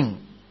happening.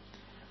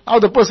 Now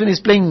the person is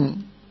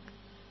playing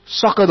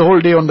soccer the whole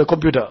day on the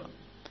computer.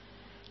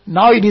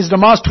 Now in his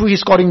namaz too, he's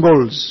scoring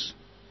goals.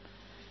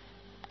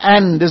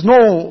 And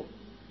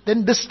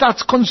then this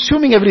starts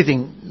consuming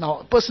everything. Now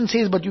a person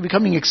says, but you're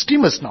becoming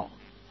extremist now.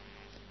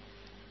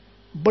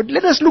 But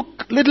let us look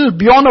little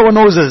beyond our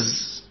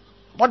noses.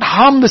 What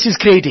harm this is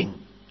creating.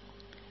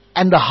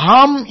 And the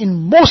harm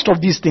in most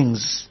of these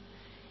things,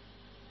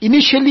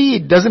 initially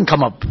it doesn't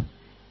come up.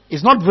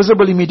 It's not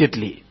visible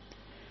immediately.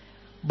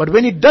 But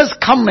when it does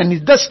come and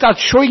it does start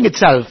showing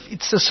itself,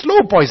 it's a slow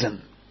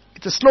poison.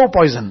 It's a slow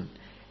poison.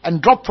 And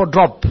drop for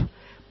drop.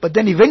 But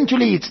then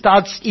eventually it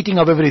starts eating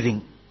up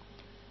everything.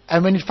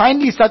 And when it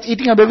finally starts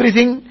eating up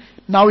everything,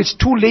 now it's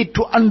too late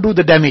to undo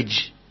the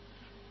damage.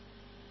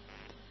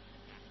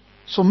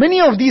 So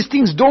many of these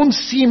things don't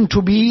seem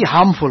to be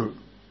harmful.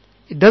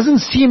 It doesn't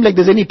seem like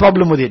there's any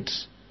problem with it.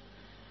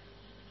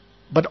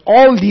 But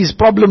all these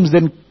problems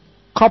then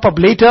crop up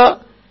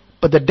later,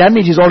 but the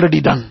damage is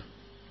already done.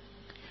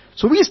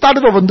 So we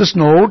started off on this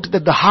note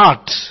that the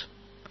heart,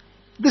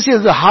 this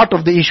is the heart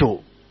of the issue.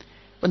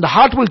 When the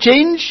heart will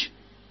change,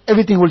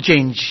 everything will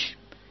change.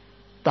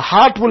 The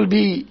heart will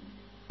be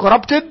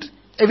corrupted,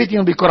 everything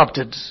will be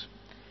corrupted.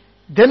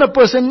 Then a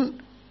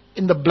person,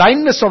 in the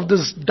blindness of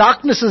this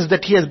darknesses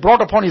that he has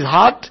brought upon his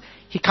heart,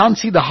 he can't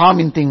see the harm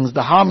in things,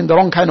 the harm in the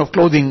wrong kind of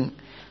clothing,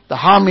 the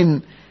harm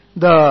in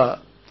the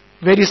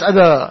various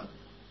other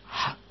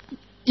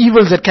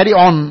evils that carry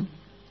on,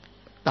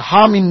 the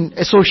harm in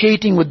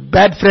associating with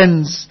bad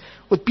friends,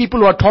 with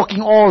people who are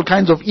talking all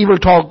kinds of evil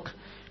talk,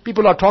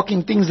 people are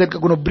talking things that are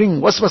going to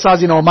bring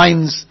waswasas in our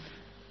minds.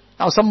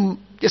 Now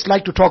some just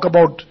like to talk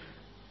about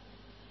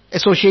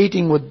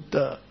associating with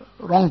the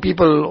wrong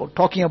people, or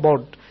talking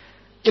about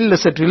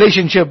illicit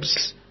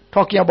relationships,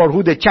 talking about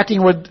who they're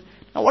chatting with.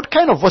 Now what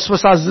kind of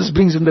waswasas this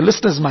brings in the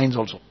listeners' minds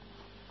also.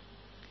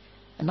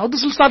 And now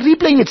this will start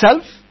replaying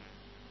itself.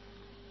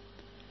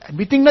 And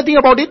we think nothing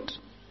about it.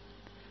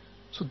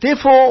 So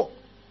therefore,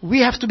 we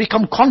have to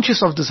become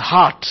conscious of this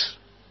heart.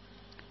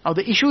 Now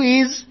the issue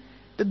is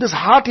that this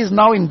heart is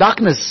now in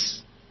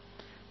darkness.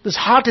 This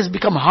heart has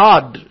become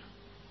hard.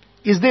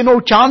 Is there no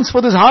chance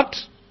for this heart?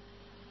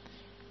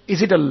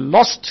 Is it a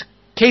lost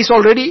case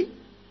already?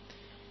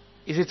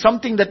 Is it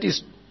something that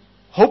is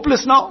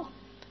hopeless now?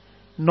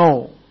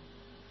 No.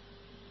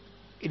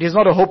 It is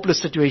not a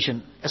hopeless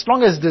situation. As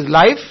long as there's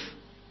life,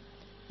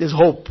 there's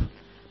hope.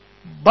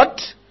 But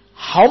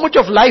how much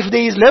of life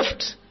there is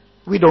left,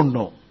 we don't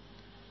know.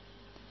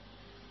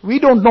 We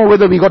don't know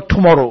whether we got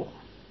tomorrow.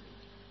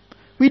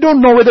 We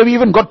don't know whether we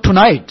even got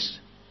tonight.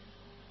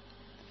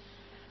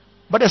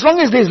 But as long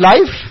as there's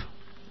life,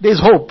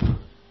 there's hope.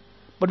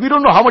 But we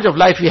don't know how much of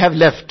life we have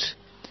left.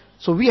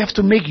 So we have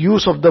to make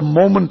use of the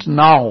moment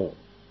now.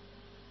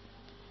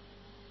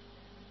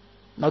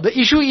 Now the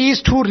issue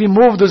is to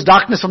remove this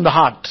darkness from the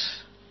heart.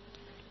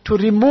 To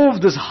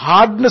remove this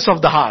hardness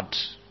of the heart.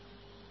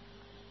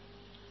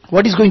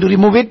 What is going to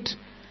remove it?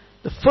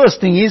 The first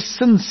thing is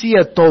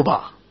sincere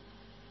tawbah.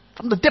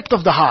 From the depth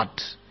of the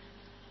heart.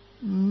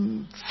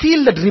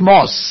 Feel that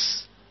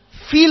remorse.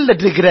 Feel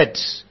that regret.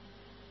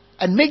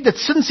 And make that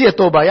sincere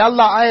tawbah. Ya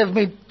Allah, I have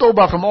made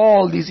tawbah from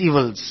all these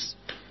evils.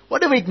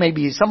 Whatever it may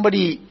be.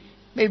 Somebody,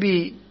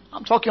 maybe,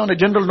 I'm talking on a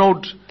general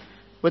note,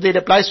 whether it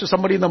applies to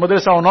somebody in the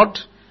madrasa or not,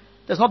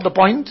 that's not the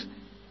point.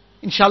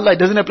 Inshallah, it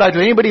doesn't apply to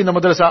anybody in the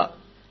madrasa.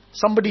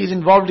 Somebody is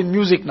involved in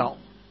music now.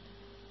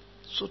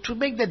 So to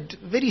make that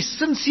very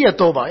sincere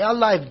tawbah, Ya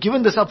Allah, I've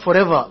given this up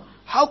forever.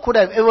 How could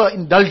I have ever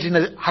indulged in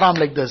a haram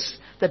like this?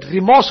 That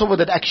remorse over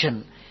that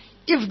action.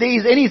 If there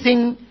is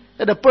anything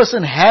that a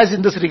person has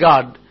in this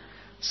regard,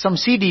 some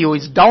CD or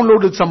it's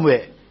downloaded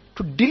somewhere,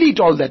 to delete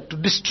all that, to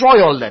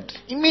destroy all that,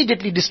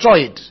 immediately destroy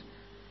it.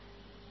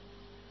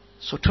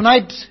 So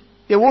tonight,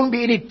 there won't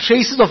be any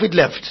traces of it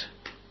left.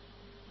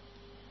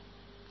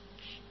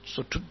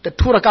 So the 2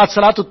 rakat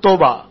salatul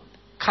tawbah,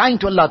 crying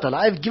to Allah Ta'ala,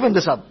 I've given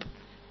this up.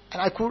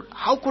 And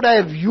how could I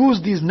have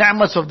used these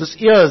ni'mats of these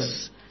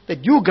ears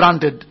that you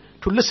granted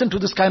to listen to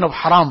this kind of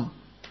haram,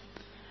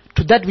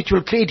 to that which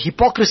will create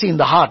hypocrisy in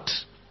the heart,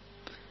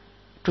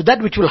 to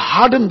that which will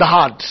harden the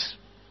heart.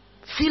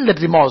 Feel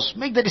that remorse,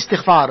 make that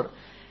istighfar.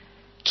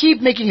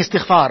 Keep making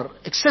istighfar,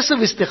 excessive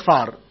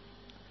istighfar.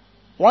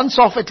 Once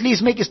off, at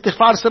least make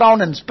istighfar, sit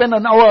down and spend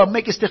an hour,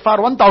 make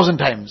istighfar 1,000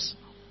 times.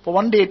 For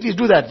one day, at least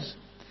do that.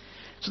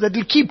 So that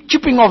you'll keep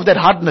chipping off that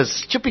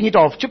hardness, chipping it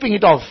off.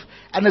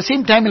 And at the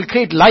same time, it'll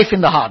create life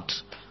in the heart.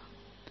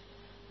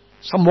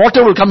 Some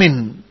water will come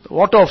in,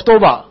 water of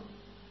tawbah.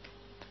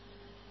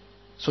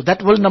 So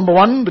that will, number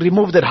one,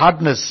 remove that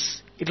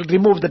hardness. It will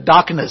remove the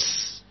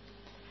darkness.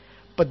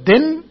 But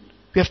then,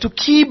 we have to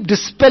keep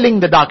dispelling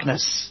the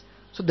darkness.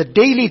 So the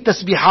daily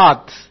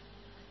tasbihat,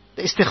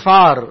 the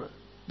istighfar,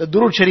 the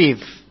durud sharif,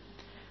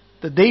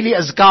 the daily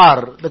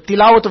azkar, the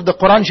tilawat of the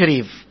Quran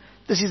sharif.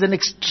 This is an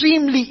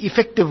extremely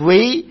effective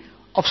way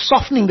of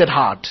softening that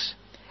heart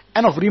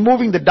and of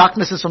removing the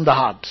darknesses from the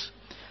heart,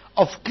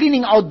 of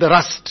cleaning out the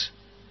rust,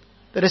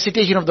 the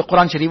recitation of the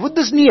Quran sharif with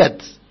this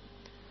niyat,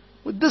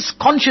 with this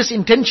conscious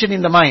intention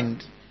in the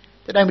mind,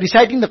 that I am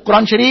reciting the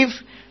Quran sharif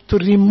to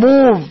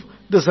remove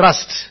this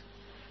rust,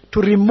 to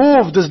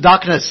remove this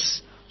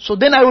darkness. So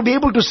then I will be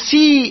able to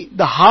see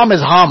the harm as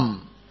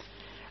harm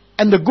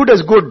and the good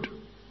as good.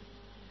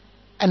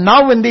 And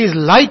now when there is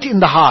light in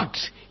the heart,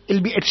 it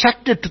will be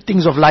attracted to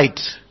things of light.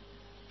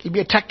 It will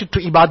be attracted to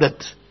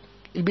ibadat.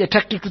 It will be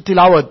attracted to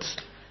tilawat,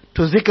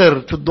 to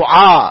zikr, to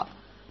dua,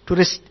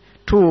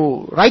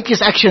 to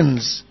righteous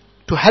actions,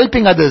 to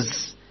helping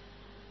others.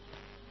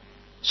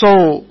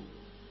 So,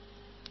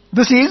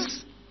 this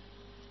is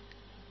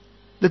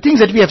the things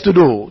that we have to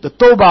do. The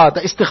tawbah,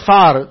 the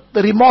istighfar,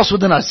 the remorse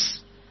within us.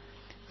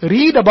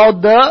 Read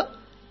about the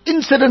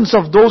incidents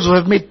of those who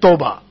have made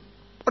tawbah.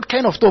 What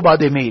kind of tawbah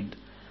they made.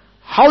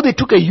 How they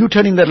took a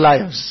U-turn in their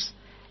lives.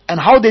 And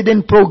how they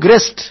then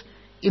progressed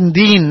in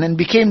deen and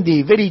became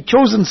the very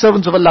chosen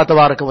servants of Allah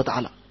Tabaraka wa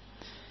Ta'ala.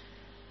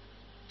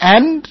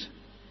 And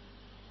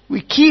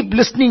we keep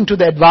listening to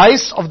the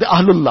advice of the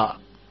Ahlullah.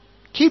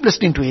 Keep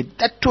listening to it.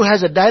 That too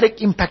has a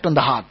direct impact on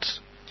the heart.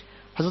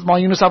 Hazrat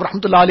Maulana Yunus Sahib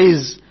Rahmatullah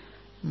Alayhi's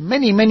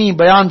many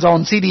bayans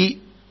on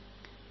CD.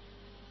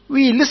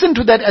 We listen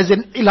to that as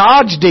an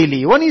ilaj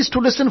daily. One is to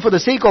listen for the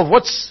sake of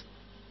what's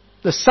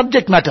the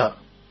subject matter.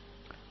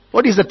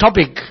 What is the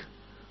topic?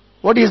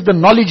 What is the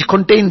knowledge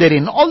contained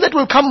therein? All that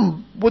will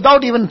come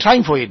without even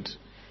trying for it.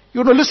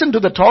 You know, listen to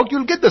the talk,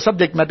 you'll get the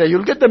subject matter,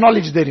 you'll get the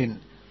knowledge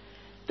therein.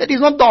 That is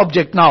not the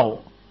object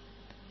now.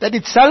 That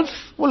itself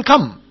will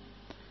come.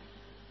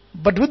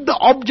 But with the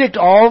object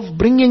of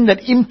bringing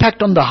that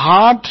impact on the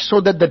heart so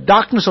that the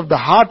darkness of the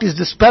heart is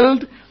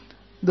dispelled,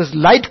 this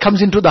light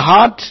comes into the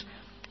heart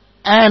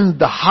and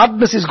the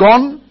hardness is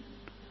gone.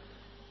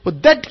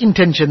 With that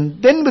intention,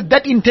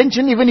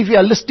 even if you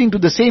are listening to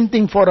the same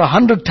thing for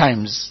 100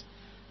 times,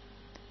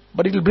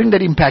 but it will bring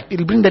that impact, it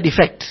will bring that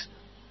effect.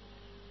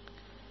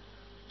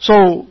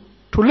 So,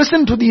 to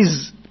listen to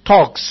these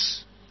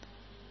talks,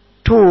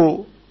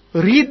 to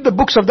read the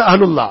books of the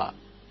Ahlullah,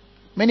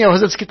 many of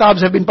Hazrat's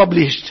kitabs have been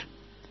published.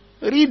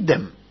 Read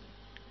them.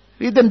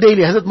 Read them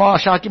daily. Hazrat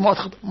Shaki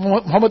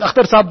Muhammad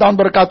Akhtar Sahib Dawn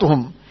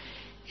Barakatuhum.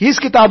 His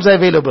kitabs are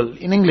available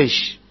in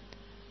English.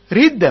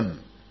 Read them.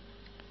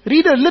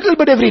 Read a little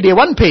bit every day,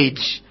 one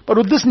page, but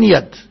with this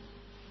niyat,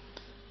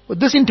 with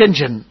this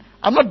intention.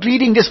 I'm not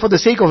reading this for the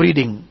sake of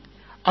reading.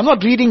 I'm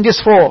not reading this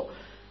for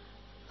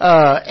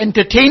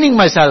entertaining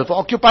myself,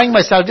 occupying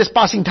myself, just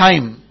passing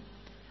time.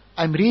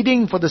 I'm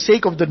reading for the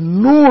sake of the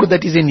noor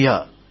that is in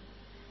here.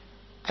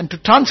 And to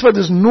transfer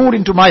this noor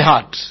into my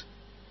heart.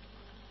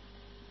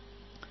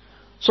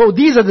 So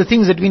these are the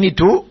things that we need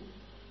to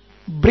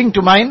bring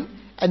to mind.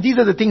 And these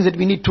are the things that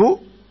we need to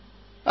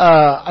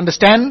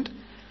understand.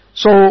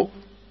 So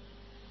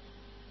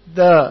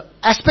the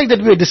aspect that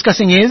we are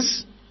discussing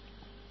is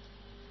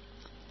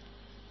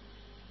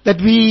that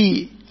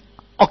we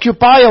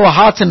occupy our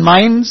hearts and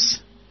minds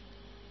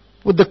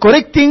with the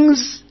correct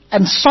things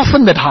and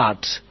soften that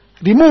heart,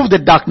 remove the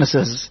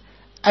darknesses,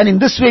 and in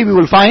this way we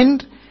will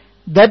find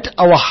that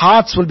our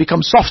hearts will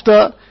become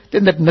softer,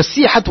 then that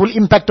nasihat will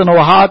impact on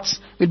our hearts,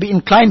 we'll be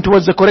inclined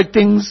towards the correct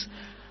things,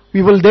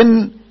 we will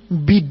then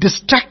be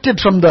distracted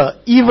from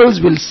the evils,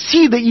 we'll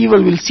see the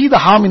evil, we'll see the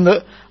harm in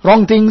the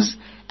wrong things,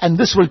 and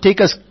this will take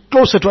us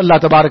closer to Allah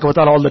Tabaraka wa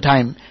Ta'ala all the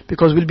time,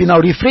 because we'll be now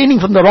refraining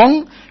from the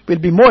wrong, we'll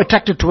be more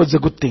attracted towards the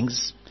good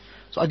things.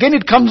 So again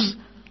it comes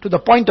to the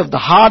point of the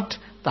heart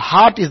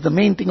is the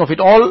main thing of it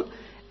all,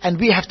 and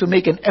we have to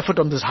make an effort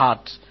on this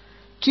heart.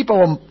 Keep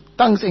our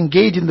tongues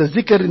engaged in the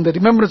zikr, in the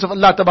remembrance of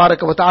Allah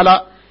Tabaraka wa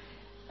Ta'ala,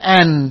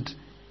 and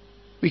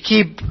we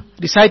keep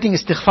reciting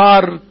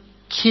istighfar,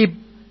 keep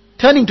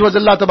turning towards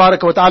Allah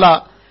Tabaraka wa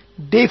Ta'ala.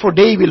 Day for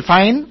day we'll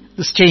find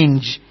this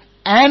change,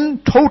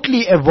 and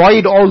totally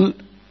avoid all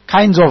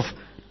kinds of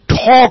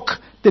talk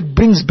that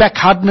brings back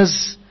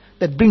hardness,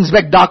 that brings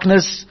back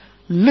darkness,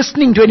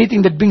 listening to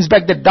anything that brings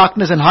back that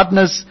darkness and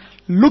hardness,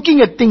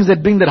 looking at things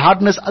that bring that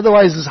hardness.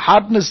 Otherwise this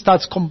hardness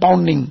starts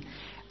compounding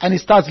and it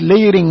starts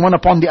layering one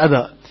upon the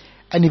other.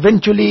 and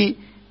eventually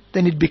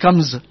then it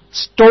becomes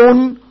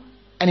stone,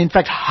 and in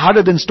fact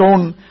harder than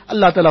stone.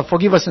 Allah Ta'ala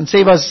forgive us and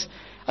save us.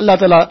 Allah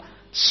Ta'ala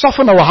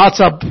soften our hearts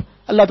up.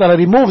 Allah Ta'ala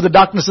remove the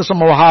darknesses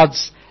from our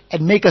hearts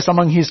and make us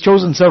among His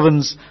chosen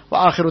servants.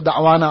 Wa akhiru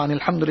da'wana anil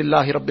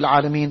hamdulillahi rabbil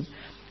alameen.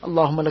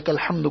 اللهم لك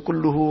الحمد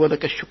كله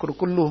ولك الشكر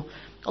كله.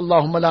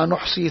 اللهم لا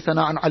نحصي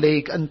ثناء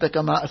عليك أنت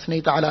كما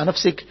أثنيت على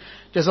نفسك.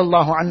 جزا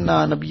الله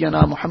عنا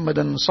نبينا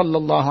محمدا صلى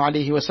الله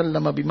عليه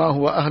وسلم بما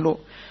هو أهله.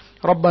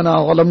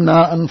 ربنا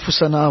ظلمنا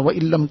أنفسنا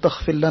وإن لم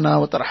تغفر لنا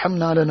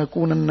وترحمنا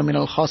لنكونن من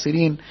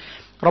الخاسرين.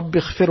 رب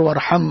اغفر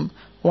وارحم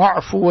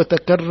واعف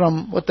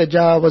وتكرم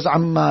وتجاوز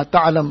عما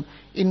تعلم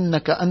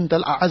إنك أنت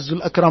الأعز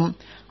الأكرم.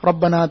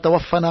 ربنا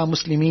توفنا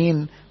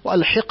مسلمين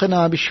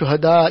وألحقنا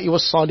بالشهداء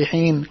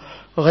والصالحين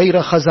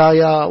غير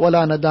خزايا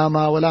ولا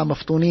ندامى ولا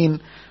مفتونين.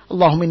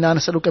 اللهم إنا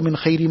نسألك من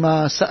خير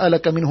ما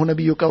سألك منه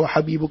نبيك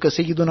وحبيبك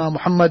سيدنا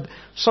محمد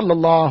صلى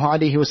الله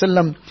عليه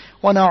وسلم،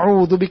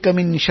 ونعوذ بك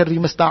من شر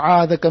ما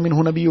استعاذك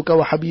منه نبيك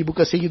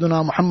وحبيبك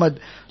سيدنا محمد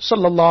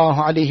صلى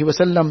الله عليه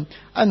وسلم.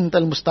 أنت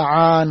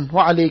المستعان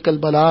وعليك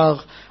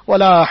البلاغ،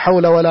 ولا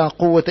حول ولا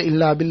قوة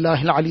إلا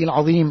بالله العلي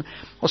العظيم.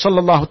 وصلى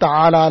الله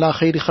تعالى على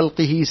خير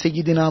خلقه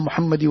سيدنا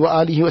محمد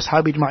وآله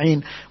وأصحابه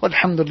أجمعين،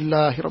 والحمد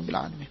لله رب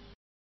العالمين.